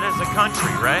we're at as a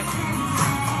country, right?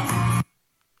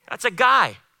 That's a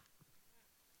guy.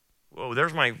 Whoa,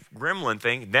 there's my gremlin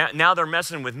thing. Now they're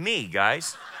messing with me,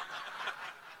 guys.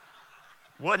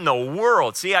 What in the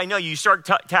world? See, I know you start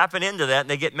tapping into that and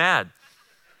they get mad.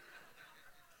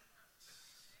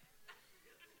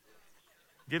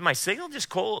 Did my signal just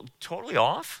totally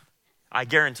off? I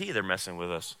guarantee you they're messing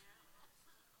with us.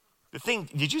 The thing,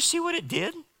 did you see what it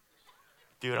did?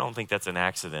 Dude, I don't think that's an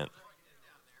accident.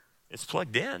 It's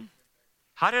plugged in.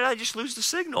 How did I just lose the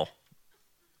signal?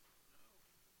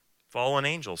 Fallen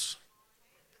angels.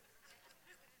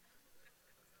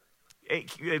 Hey,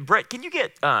 Brett, can you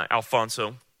get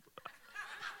Alfonso?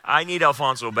 I need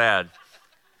Alfonso bad.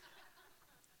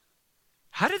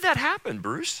 How did that happen,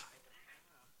 Bruce?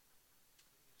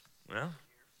 Well,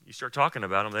 you start talking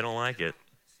about them, they don't like it.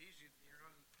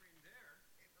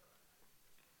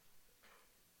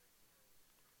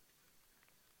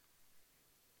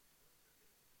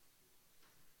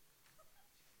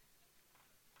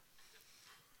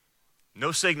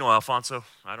 No signal, Alfonso.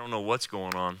 I don't know what's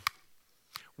going on.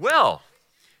 Well,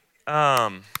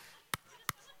 I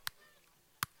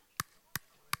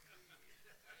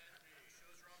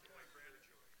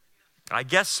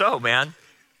guess so, man.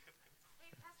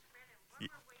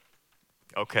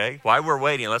 Okay, while we're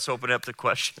waiting, let's open up the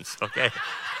questions. Okay,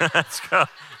 let's go.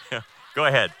 Go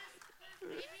ahead.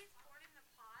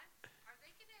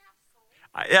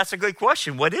 That's a good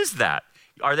question. What is that?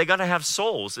 Are they going to have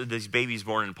souls, these babies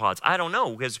born in pods? I don't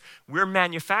know, because we're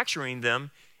manufacturing them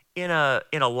in a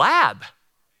lab.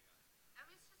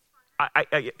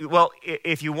 Well,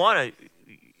 if you want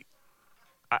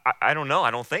to, I don't know.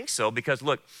 I don't think so, because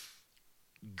look,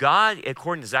 God,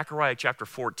 according to Zechariah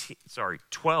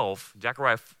 12,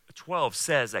 Zechariah 12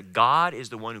 says that God is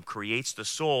the one who creates the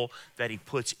soul that he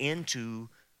puts into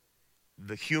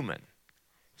the human.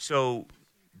 So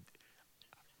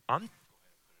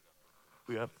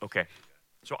okay.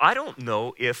 So I don't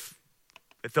know if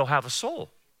they'll have a soul.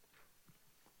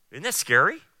 Isn't that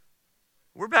scary?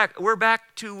 We're back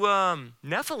to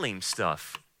Nephilim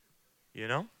stuff,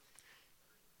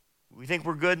 We think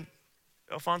we're good,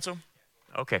 Alfonso?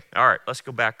 Okay, all right, let's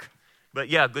go back. But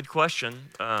yeah, good question.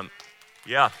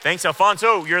 Yeah, thanks,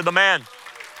 Alfonso. You're the man.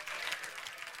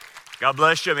 God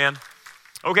bless you, man.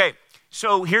 Okay,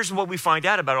 so here's what we find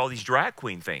out about all these drag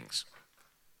queen things.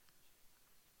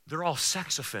 They're all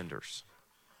sex offenders.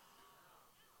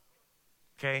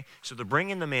 Okay, so they're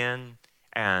bringing them in,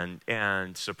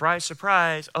 and surprise,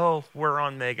 surprise, oh, we're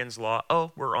on Megan's Law.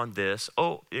 Oh, we're on this.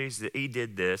 Oh, he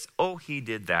did this. Oh, he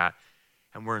did that.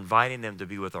 And we're inviting them to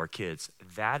be with our kids.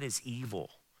 That is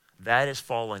evil. That is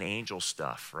fallen angel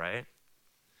stuff, right?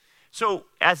 So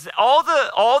as all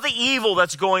the evil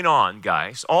that's going on,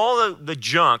 guys, all the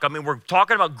junk, I mean, we're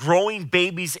talking about growing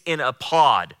babies in a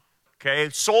pod, okay?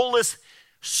 Soulless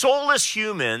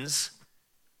humans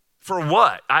for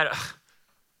what?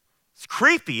 It's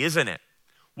creepy, isn't it?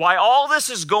 While all this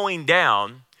is going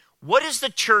down, what is the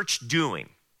church doing?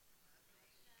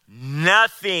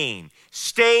 Nothing.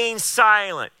 Staying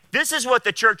silent. This is what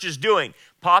the church is doing.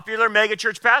 Popular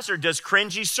megachurch pastor does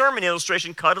cringy sermon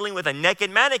illustration cuddling with a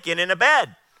naked mannequin in a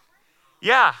bed.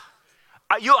 Yeah.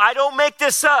 I don't make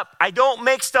this up. I don't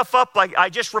make stuff up like I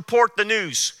just report the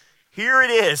news. Here it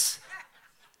is.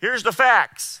 Here's the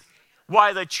facts.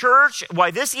 Why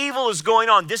this evil is going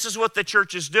on, this is what the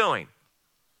church is doing.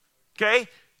 Okay?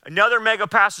 Another mega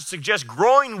pastor suggests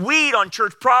growing weed on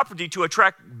church property to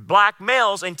attract black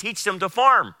males and teach them to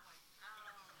farm.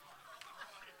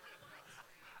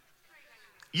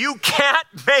 You can't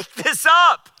make this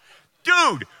up.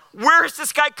 Dude, where is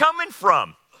this guy coming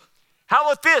from? How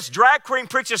about this? Drag queen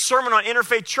preaches a sermon on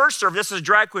interfaith church service. This is a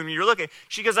drag queen when you're looking.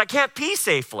 She goes, I can't pee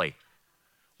safely.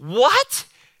 What?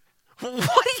 What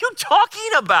are you talking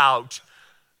about?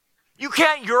 You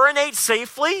can't urinate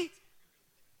safely?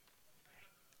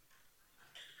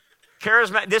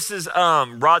 Charismatic. This is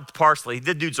Rod Parsley.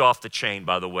 The dude's off the chain,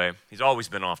 by the way. He's always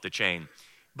been off the chain.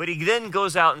 But he then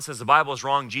goes out and says, the Bible is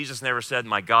wrong. Jesus never said,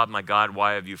 my God,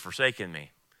 why have you forsaken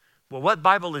me? Well, what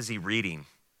Bible is he reading?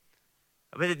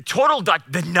 I mean, total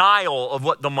denial of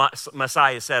what the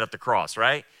Messiah said at the cross,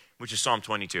 right? Which is Psalm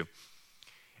 22.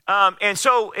 And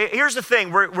so here's the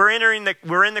thing. We're in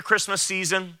the Christmas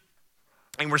season,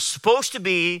 and we're supposed to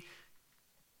be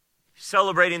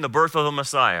celebrating the birth of the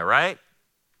Messiah, right?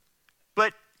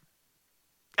 But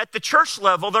at the church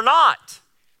level, they're not.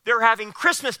 They're having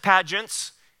Christmas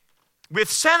pageants with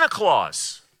Santa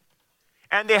Claus.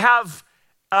 And they have,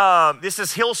 this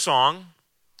is Hillsong,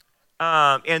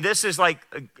 and this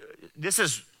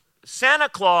is Santa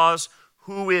Claus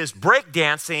who is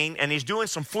breakdancing, and he's doing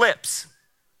some flips,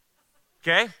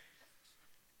 okay?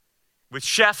 With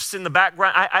chefs in the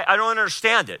background. I don't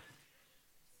understand it.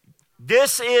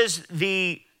 This is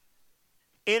the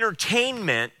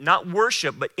entertainment, not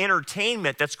worship, but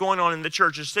entertainment that's going on in the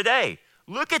churches today.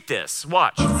 Look at this.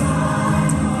 Watch.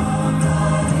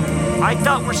 I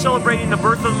thought we're celebrating the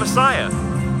birth of the Messiah.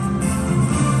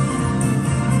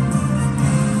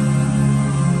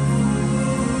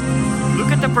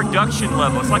 Look at the production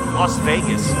level. It's like Las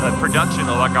Vegas production,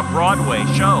 like a Broadway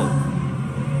show.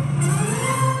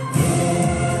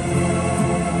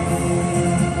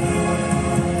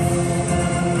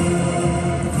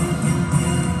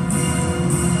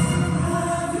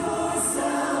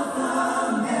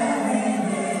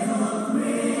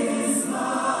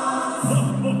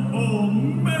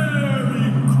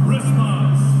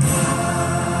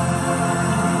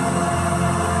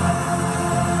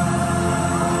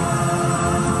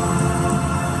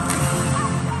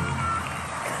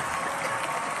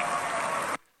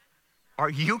 Are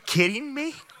you kidding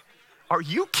me? Are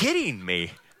you kidding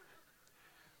me?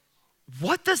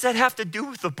 What does that have to do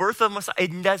with the birth of Messiah?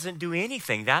 It doesn't do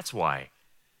anything, that's why.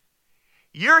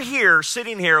 You're here,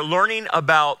 sitting here, learning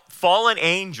about fallen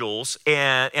angels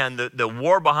and the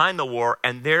war behind the war,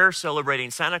 and they're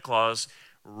celebrating Santa Claus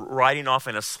riding off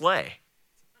in a sleigh.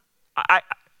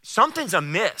 Something's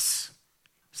amiss.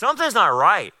 Something's not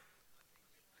right.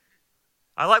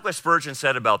 I like what Spurgeon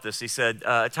said about this. He said,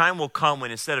 a time will come when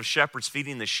instead of shepherds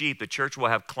feeding the sheep, the church will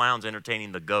have clowns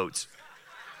entertaining the goats.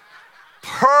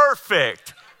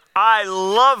 Perfect. I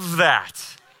love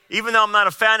that. Even though I'm not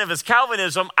a fan of his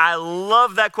Calvinism, I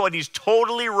love that quote. He's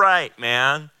totally right,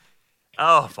 man.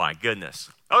 Oh, my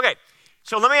goodness. Okay,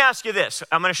 so let me ask you this.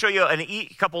 I'm going to show you a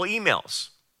couple of emails,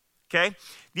 okay?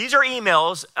 These are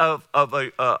emails of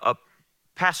a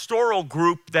pastoral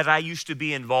group that I used to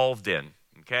be involved in,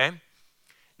 okay?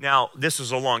 Now, this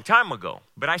was a long time ago,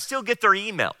 but I still get their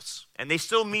emails, and they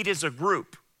still meet as a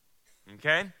group,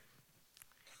 okay?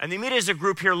 And they meet as a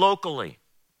group here locally.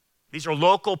 These are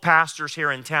local pastors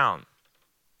here in town,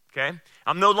 okay?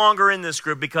 I'm no longer in this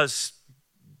group because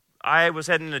I was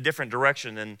heading in a different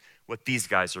direction than what these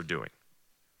guys are doing,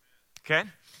 okay?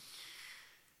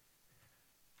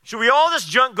 So we all this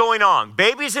junk going on,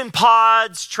 babies in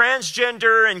pods,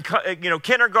 transgender, and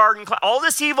kindergarten, all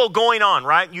this evil going on,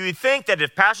 right? You think that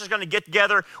if pastors are going to get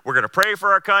together, we're going to pray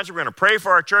for our country, we're going to pray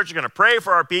for our church, we're going to pray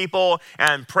for our people,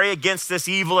 and pray against this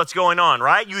evil that's going on,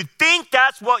 right? You'd think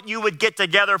that's what you would get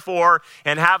together for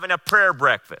and having a prayer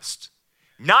breakfast.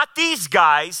 Not these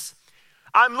guys.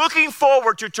 I'm looking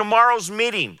forward to tomorrow's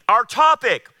meeting. Our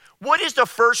topic, what is the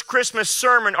first Christmas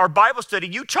sermon or Bible study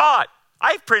you taught?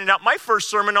 I've printed out my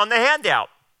first sermon on the handout.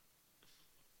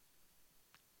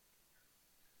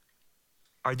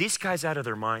 Are these guys out of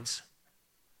their minds?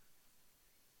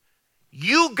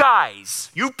 You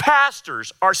guys, you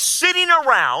pastors, are sitting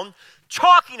around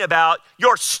talking about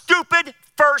your stupid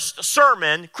first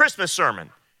sermon, Christmas sermon.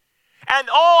 and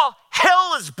all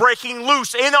hell is breaking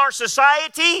loose in our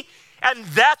society, and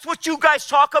that's what you guys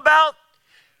talk about,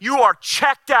 you are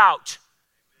checked out.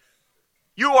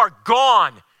 You are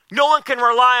gone. No one can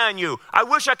rely on you. I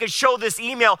wish I could show this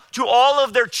email to all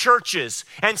of their churches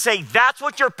and say, that's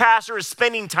what your pastor is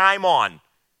spending time on.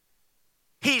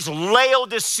 He's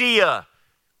Laodicea,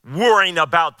 worrying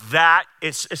about that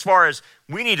as far as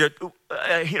we need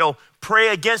to, pray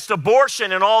against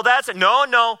abortion and all that.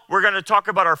 No, we're going to talk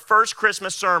about our first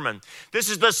Christmas sermon. This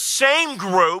is the same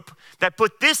group that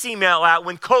put this email out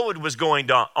when COVID was going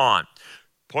on.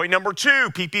 Point number 2,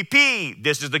 PPP.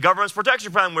 This is the government's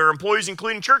protection plan where employees,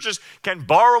 including churches, can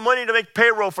borrow money to make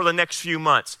payroll for the next few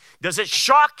months. Does it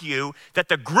shock you that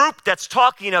the group that's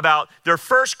talking about their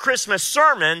first Christmas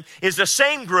sermon is the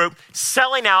same group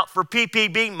selling out for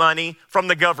PPP money from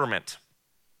the government?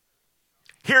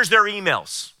 Here's their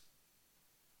emails.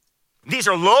 These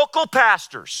are local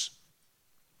pastors.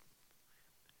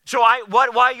 So why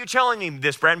are you telling me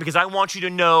this, Brandon? Because I want you to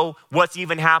know what's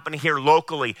even happening here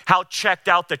locally, how checked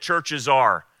out the churches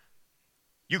are.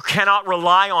 You cannot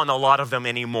rely on a lot of them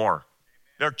anymore.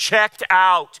 They're checked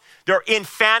out. They're in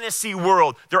fantasy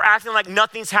world. They're acting like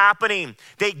nothing's happening.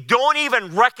 They don't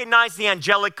even recognize the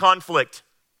angelic conflict.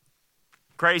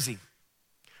 Crazy.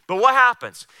 But what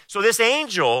happens? So this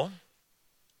angel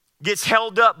gets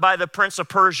held up by the prince of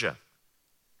Persia.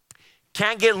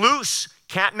 Can't get loose.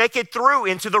 Can't make it through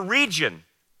into the region.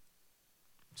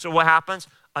 So what happens?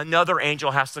 Another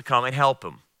angel has to come and help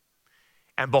him.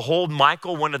 And behold,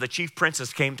 Michael, one of the chief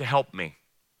princes, came to help me.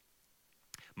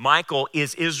 Michael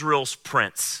is Israel's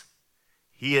prince.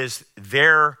 He is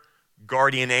their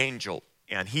guardian angel.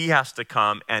 And he has to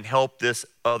come and help this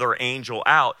other angel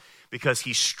out because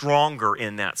he's stronger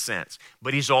in that sense.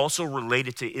 But he's also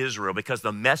related to Israel because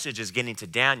the message is getting to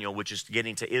Daniel, which is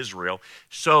getting to Israel.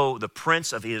 So the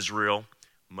prince of Israel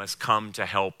must come to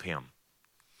help him.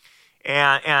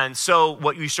 And so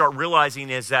what you start realizing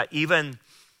is that even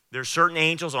there's certain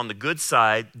angels on the good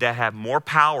side that have more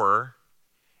power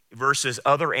versus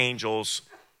other angels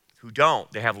who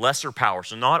don't. They have lesser power.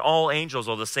 So not all angels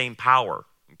are the same power,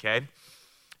 okay?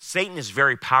 Satan is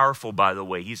very powerful, by the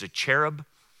way. He's a cherub,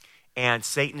 and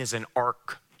Satan is an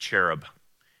arch cherub.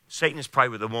 Satan is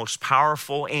probably the most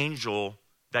powerful angel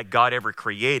that God ever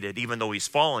created. Even though he's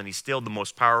fallen, he's still the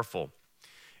most powerful.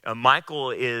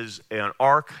 Michael is an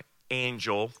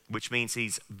archangel, which means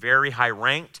he's very high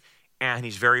ranked and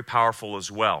he's very powerful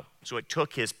as well. So it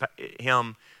took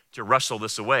him to wrestle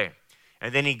this away.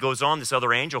 And then he goes on, this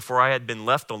other angel, for I had been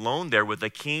left alone there with the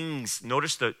kings.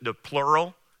 Notice the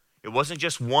plural. It wasn't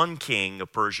just one king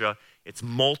of Persia, it's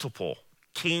multiple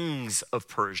kings of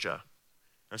Persia.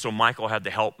 And so Michael had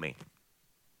to help me.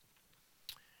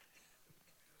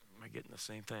 Am I getting the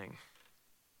same thing?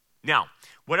 Now,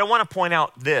 what I want to point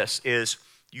out this is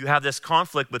you have this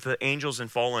conflict with the angels and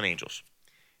fallen angels.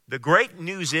 The great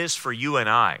news is for you and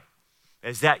I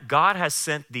is that God has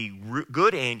sent the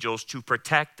good angels to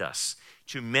protect us,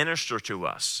 to minister to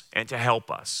us, and to help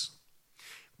us.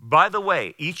 By the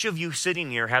way, each of you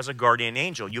sitting here has a guardian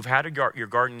angel. You've had your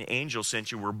guardian angel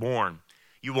since you were born.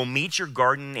 You will meet your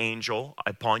guardian angel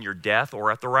upon your death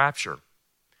or at the rapture.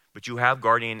 But you have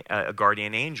a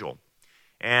guardian angel.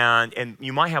 And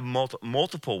you might have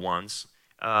multiple ones,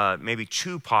 maybe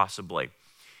 2 possibly.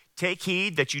 Take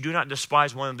heed that you do not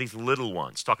despise one of these little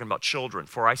ones, talking about children.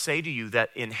 For I say to you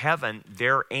that in heaven,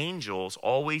 their angels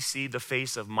always see the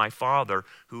face of my Father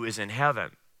who is in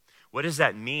heaven. What does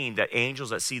that mean, that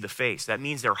angels that see the face? That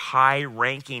means they're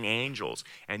high-ranking angels.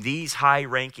 And these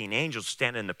high-ranking angels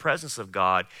stand in the presence of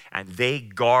God, and they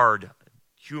guard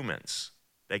humans.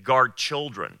 They guard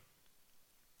children.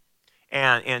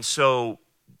 And so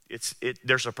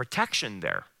there's a protection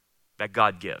there that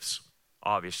God gives,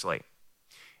 obviously.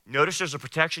 Notice there's a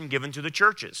protection given to the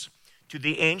churches. To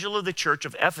the angel of the church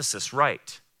of Ephesus,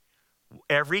 write.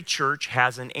 Every church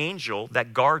has an angel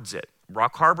that guards it.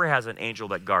 Rock Harbor has an angel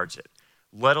that guards it.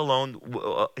 Let alone,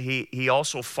 he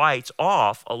also fights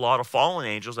off a lot of fallen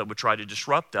angels that would try to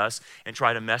disrupt us and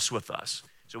try to mess with us.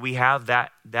 So we have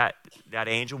that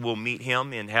angel. We'll meet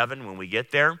him in heaven when we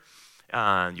get there.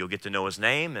 You'll get to know his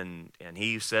name, and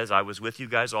he says, I was with you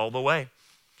guys all the way.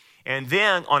 And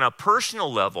then on a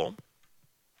personal level,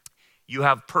 you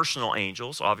have personal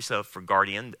angels, obviously for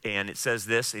guardian, and it says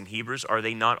this in Hebrews, are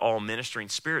they not all ministering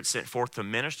spirits sent forth to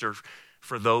minister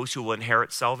for those who will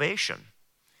inherit salvation?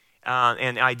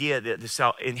 And the idea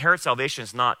that inherit salvation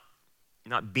is not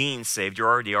being saved, you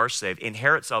already are saved.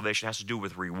 Inherit salvation has to do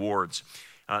with rewards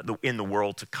in the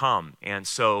world to come. And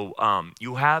so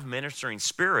you have ministering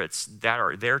spirits that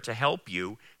are there to help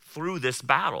you through this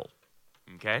battle,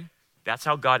 okay? That's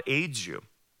how God aids you.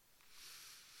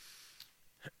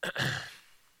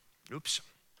 Oops.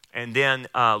 And then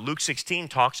Luke 16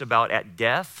 talks about at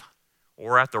death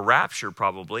or at the rapture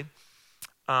probably.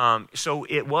 So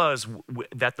it was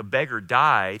that the beggar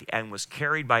died and was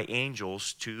carried by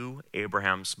angels to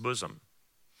Abraham's bosom.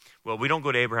 Well, we don't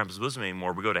go to Abraham's bosom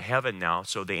anymore. We go to heaven now.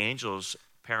 So the angels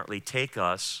apparently take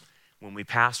us when we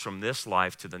pass from this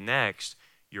life to the next.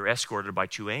 You're escorted by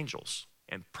 2 angels,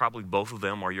 and probably both of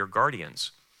them are your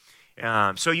guardians.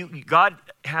 So God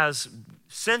has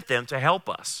sent them to help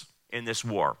us in this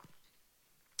war.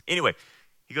 Anyway,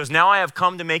 he goes, now I have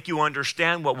come to make you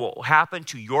understand what will happen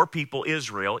to your people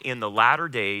Israel in the latter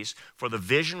days, for the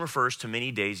vision refers to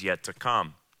many days yet to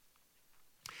come.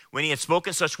 When he had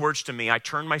spoken such words to me, I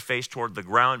turned my face toward the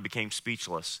ground and became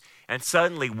speechless. And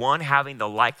suddenly one having the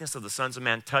likeness of the sons of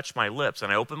men touched my lips,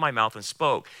 and I opened my mouth and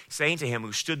spoke, saying to him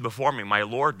who stood before me, my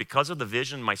Lord, because of the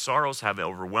vision my sorrows have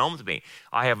overwhelmed me.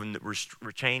 I have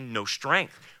retained no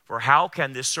strength. For how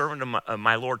can this servant of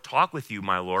my Lord talk with you,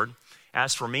 my Lord?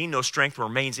 As for me, no strength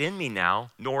remains in me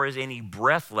now, nor is any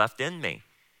breath left in me.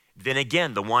 Then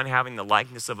again, the one having the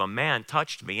likeness of a man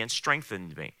touched me and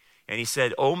strengthened me. And he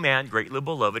said, O man, greatly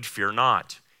beloved, fear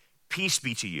not. Peace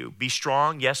be to you. Be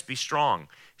strong, yes, be strong.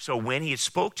 So when he had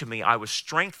spoke to me, I was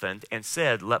strengthened and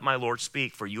said, let my Lord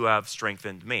speak, for you have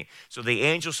strengthened me. So the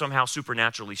angel somehow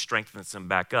supernaturally strengthens him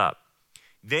back up.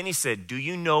 Then he said, do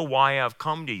you know why I have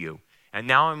come to you? And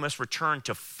now I must return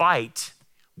to fight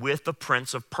with the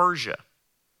prince of Persia.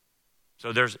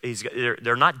 So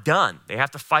they're not done. They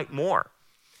have to fight more.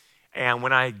 And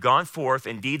when I had gone forth,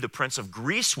 indeed, the prince of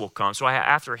Greece will come. So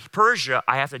after Persia,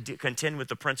 I have to contend with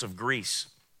the prince of Greece.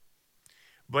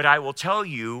 But I will tell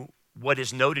you what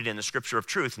is noted in the scripture of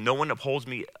truth. No one upholds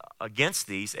me against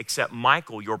these except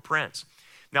Michael, your prince.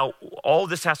 Now, all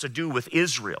this has to do with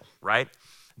Israel, right?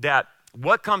 That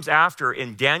what comes after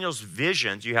in Daniel's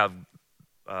visions, you have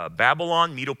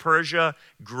Babylon, Medo-Persia,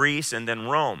 Greece, and then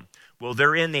Rome. Well,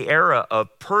 they're in the era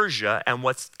of Persia, and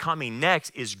what's coming next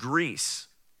is Greece.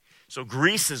 So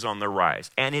Greece is on the rise,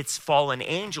 and its fallen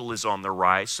angel is on the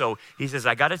rise. So he says,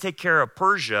 I got to take care of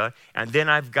Persia, and then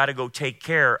I've got to go take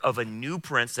care of a new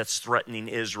prince that's threatening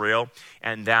Israel,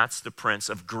 and that's the prince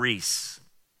of Greece.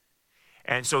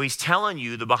 And so he's telling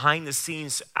you the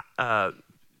behind-the-scenes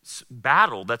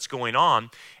battle that's going on,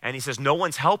 and he says, no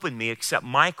one's helping me except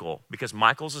Michael, because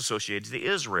Michael's associated to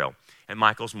Israel, and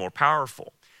Michael's more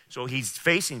powerful. So he's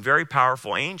facing very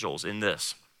powerful angels in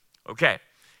this. Okay.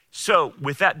 So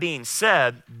with that being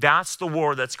said, that's the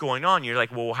war that's going on. You're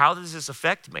like, well, how does this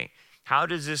affect me? How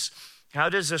does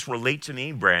this relate to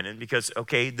me, Brandon? Because,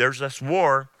 okay, there's this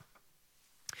war.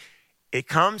 It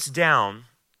comes down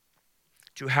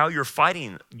to how you're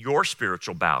fighting your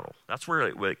spiritual battle. That's where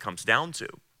it comes down to.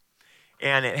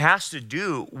 And it has to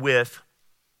do with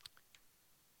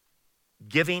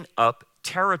giving up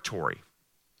territory.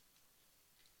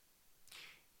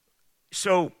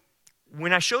 So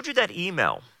when I showed you that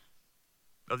email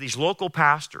of these local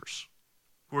pastors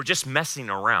who are just messing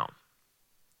around,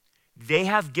 they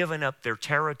have given up their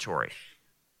territory.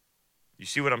 You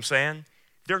see what I'm saying?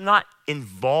 They're not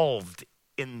involved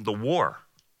in the war.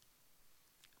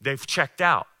 They've checked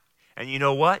out. And you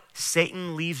know what?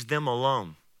 Satan leaves them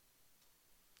alone.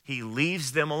 He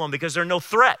leaves them alone because they're no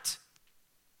threat.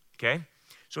 Okay?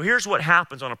 So here's what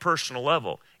happens on a personal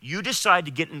level. You decide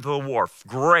to get into the war.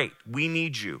 Great, we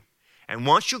need you. And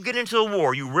once you get into the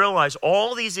war, you realize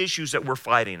all these issues that we're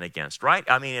fighting against, right?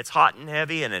 I mean, it's hot and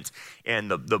heavy, and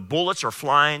the bullets are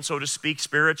flying, so to speak,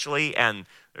 spiritually, and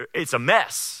it's a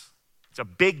mess. It's a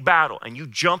big battle, and you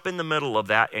jump in the middle of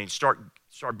that and start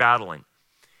battling.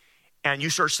 And you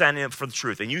start standing up for the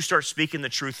truth, and you start speaking the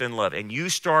truth in love, and you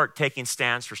start taking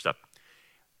stands for stuff.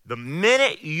 The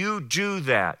minute you do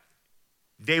that,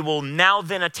 they will now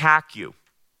then attack you.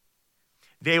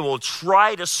 They will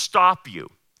try to stop you.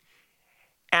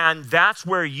 And that's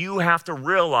where you have to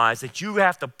realize that you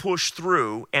have to push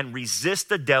through and resist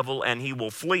the devil, and he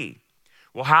will flee.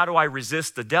 Well, how do I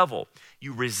resist the devil?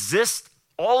 You resist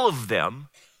all of them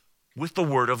with the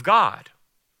word of God.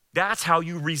 That's how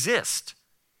you resist.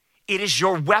 It is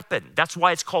your weapon. That's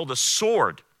why it's called a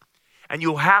sword. And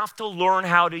you have to learn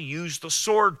how to use the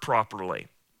sword properly.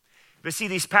 But see,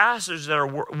 these pastors that are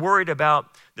worried about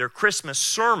their Christmas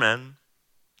sermon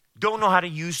don't know how to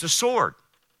use the sword.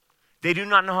 They do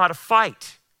not know how to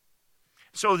fight.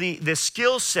 So the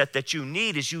skill set that you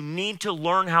need is you need to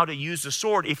learn how to use the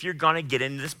sword if you're going to get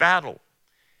into this battle.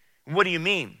 What do you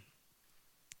mean?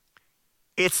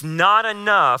 It's not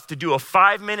enough to do a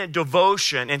 5-minute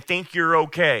devotion and think you're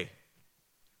okay.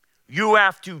 You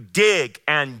have to dig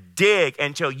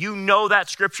until you know that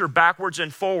scripture backwards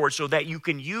and forwards so that you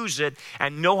can use it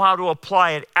and know how to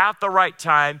apply it at the right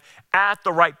time, at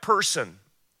the right person.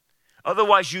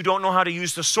 Otherwise, you don't know how to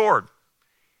use the sword.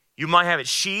 You might have it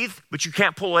sheathed, but you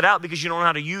can't pull it out because you don't know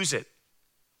how to use it.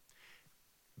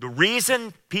 The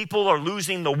reason people are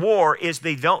losing the war is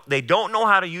they don't know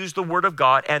how to use the word of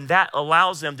God, and that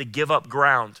allows them to give up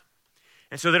ground.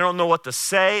 And so they don't know what to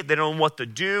say, they don't know what to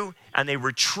do, and they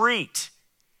retreat.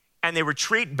 And they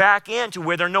retreat back into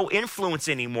where there's no influence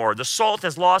anymore. The salt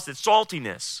has lost its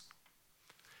saltiness.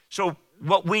 So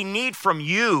what we need from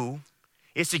you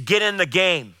is to get in the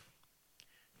game,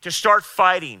 to start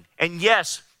fighting. And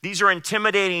yes, these are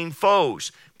intimidating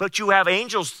foes, but you have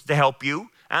angels to help you,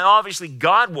 and obviously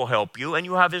God will help you, and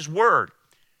you have his word.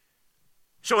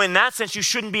 So in that sense, you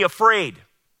shouldn't be afraid.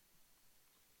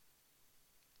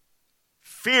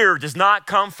 Fear does not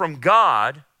come from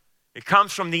God. It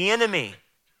comes from the enemy.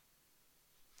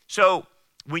 So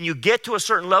when you get to a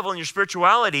certain level in your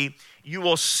spirituality, you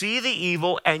will see the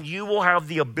evil and you will have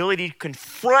the ability to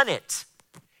confront it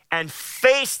and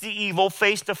face the evil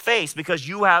face to face because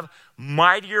you have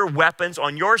mightier weapons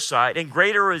on your side, and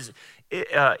greater is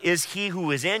he who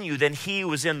is in you than he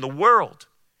who is in the world.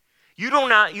 You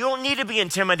don't need to be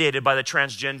intimidated by the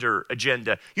transgender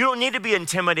agenda. You don't need to be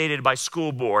intimidated by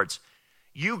school boards.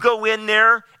 You go in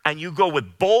there and you go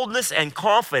with boldness and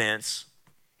confidence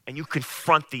and you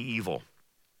confront the evil.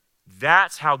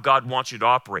 That's how God wants you to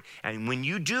operate. And when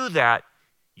you do that,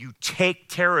 you take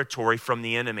territory from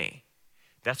the enemy.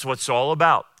 That's what it's all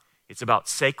about. It's about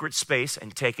sacred space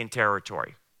and taking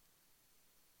territory.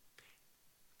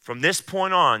 From this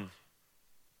point on,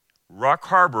 Rock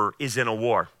Harbor is in a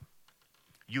war.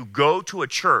 You go to a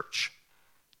church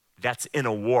that's in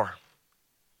a war,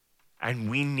 and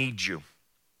we need you.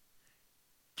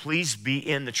 Please be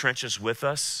in the trenches with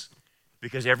us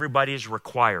because everybody is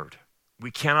required.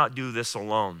 We cannot do this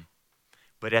alone.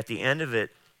 But at the end of it,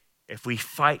 if we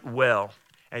fight well,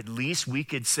 at least we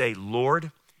could say, Lord,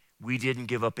 we didn't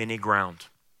give up any ground.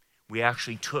 We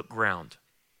actually took ground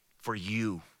for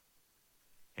you.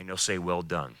 And you'll say, well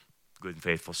done, good and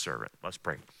faithful servant. Let's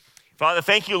pray. Father,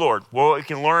 thank you, Lord, what we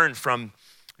can learn from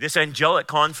this angelic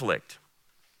conflict.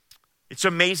 It's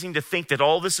amazing to think that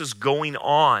all this is going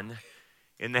on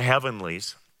in the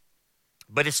heavenlies,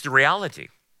 but it's the reality.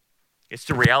 It's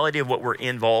the reality of what we're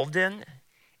involved in,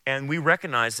 and we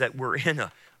recognize that we're in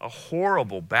a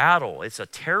horrible battle. It's a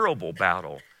terrible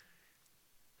battle.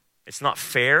 It's not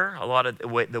fair. A lot of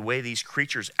the way these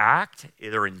creatures act,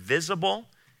 they're invisible,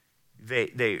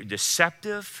 they're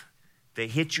deceptive, they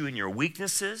hit you in your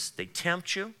weaknesses, they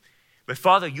tempt you. But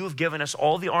Father, you have given us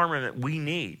all the armament we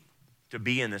need to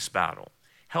be in this battle.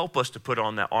 Help us to put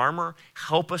on that armor.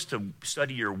 Help us to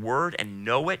study your word and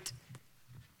know it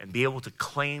and be able to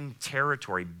claim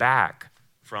territory back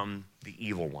from the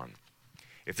evil one.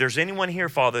 If there's anyone here,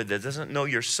 Father, that doesn't know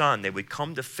your Son, they would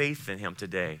come to faith in him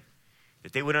today.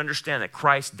 That they would understand that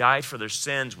Christ died for their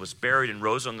sins, was buried, and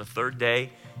rose on the third day,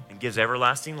 and gives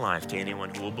everlasting life to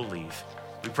anyone who will believe.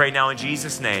 We pray now in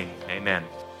Jesus' name, amen.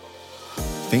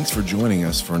 Thanks for joining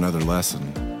us for another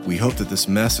lesson. We hope that this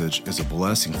message is a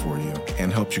blessing for you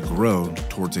and helps you grow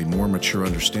towards a more mature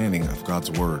understanding of God's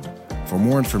Word. For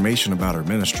more information about our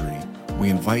ministry,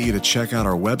 we invite you to check out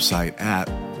our website at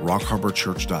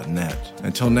rockharborchurch.net.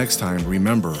 Until next time,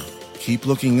 remember, keep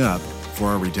looking up, for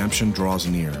our redemption draws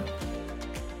near.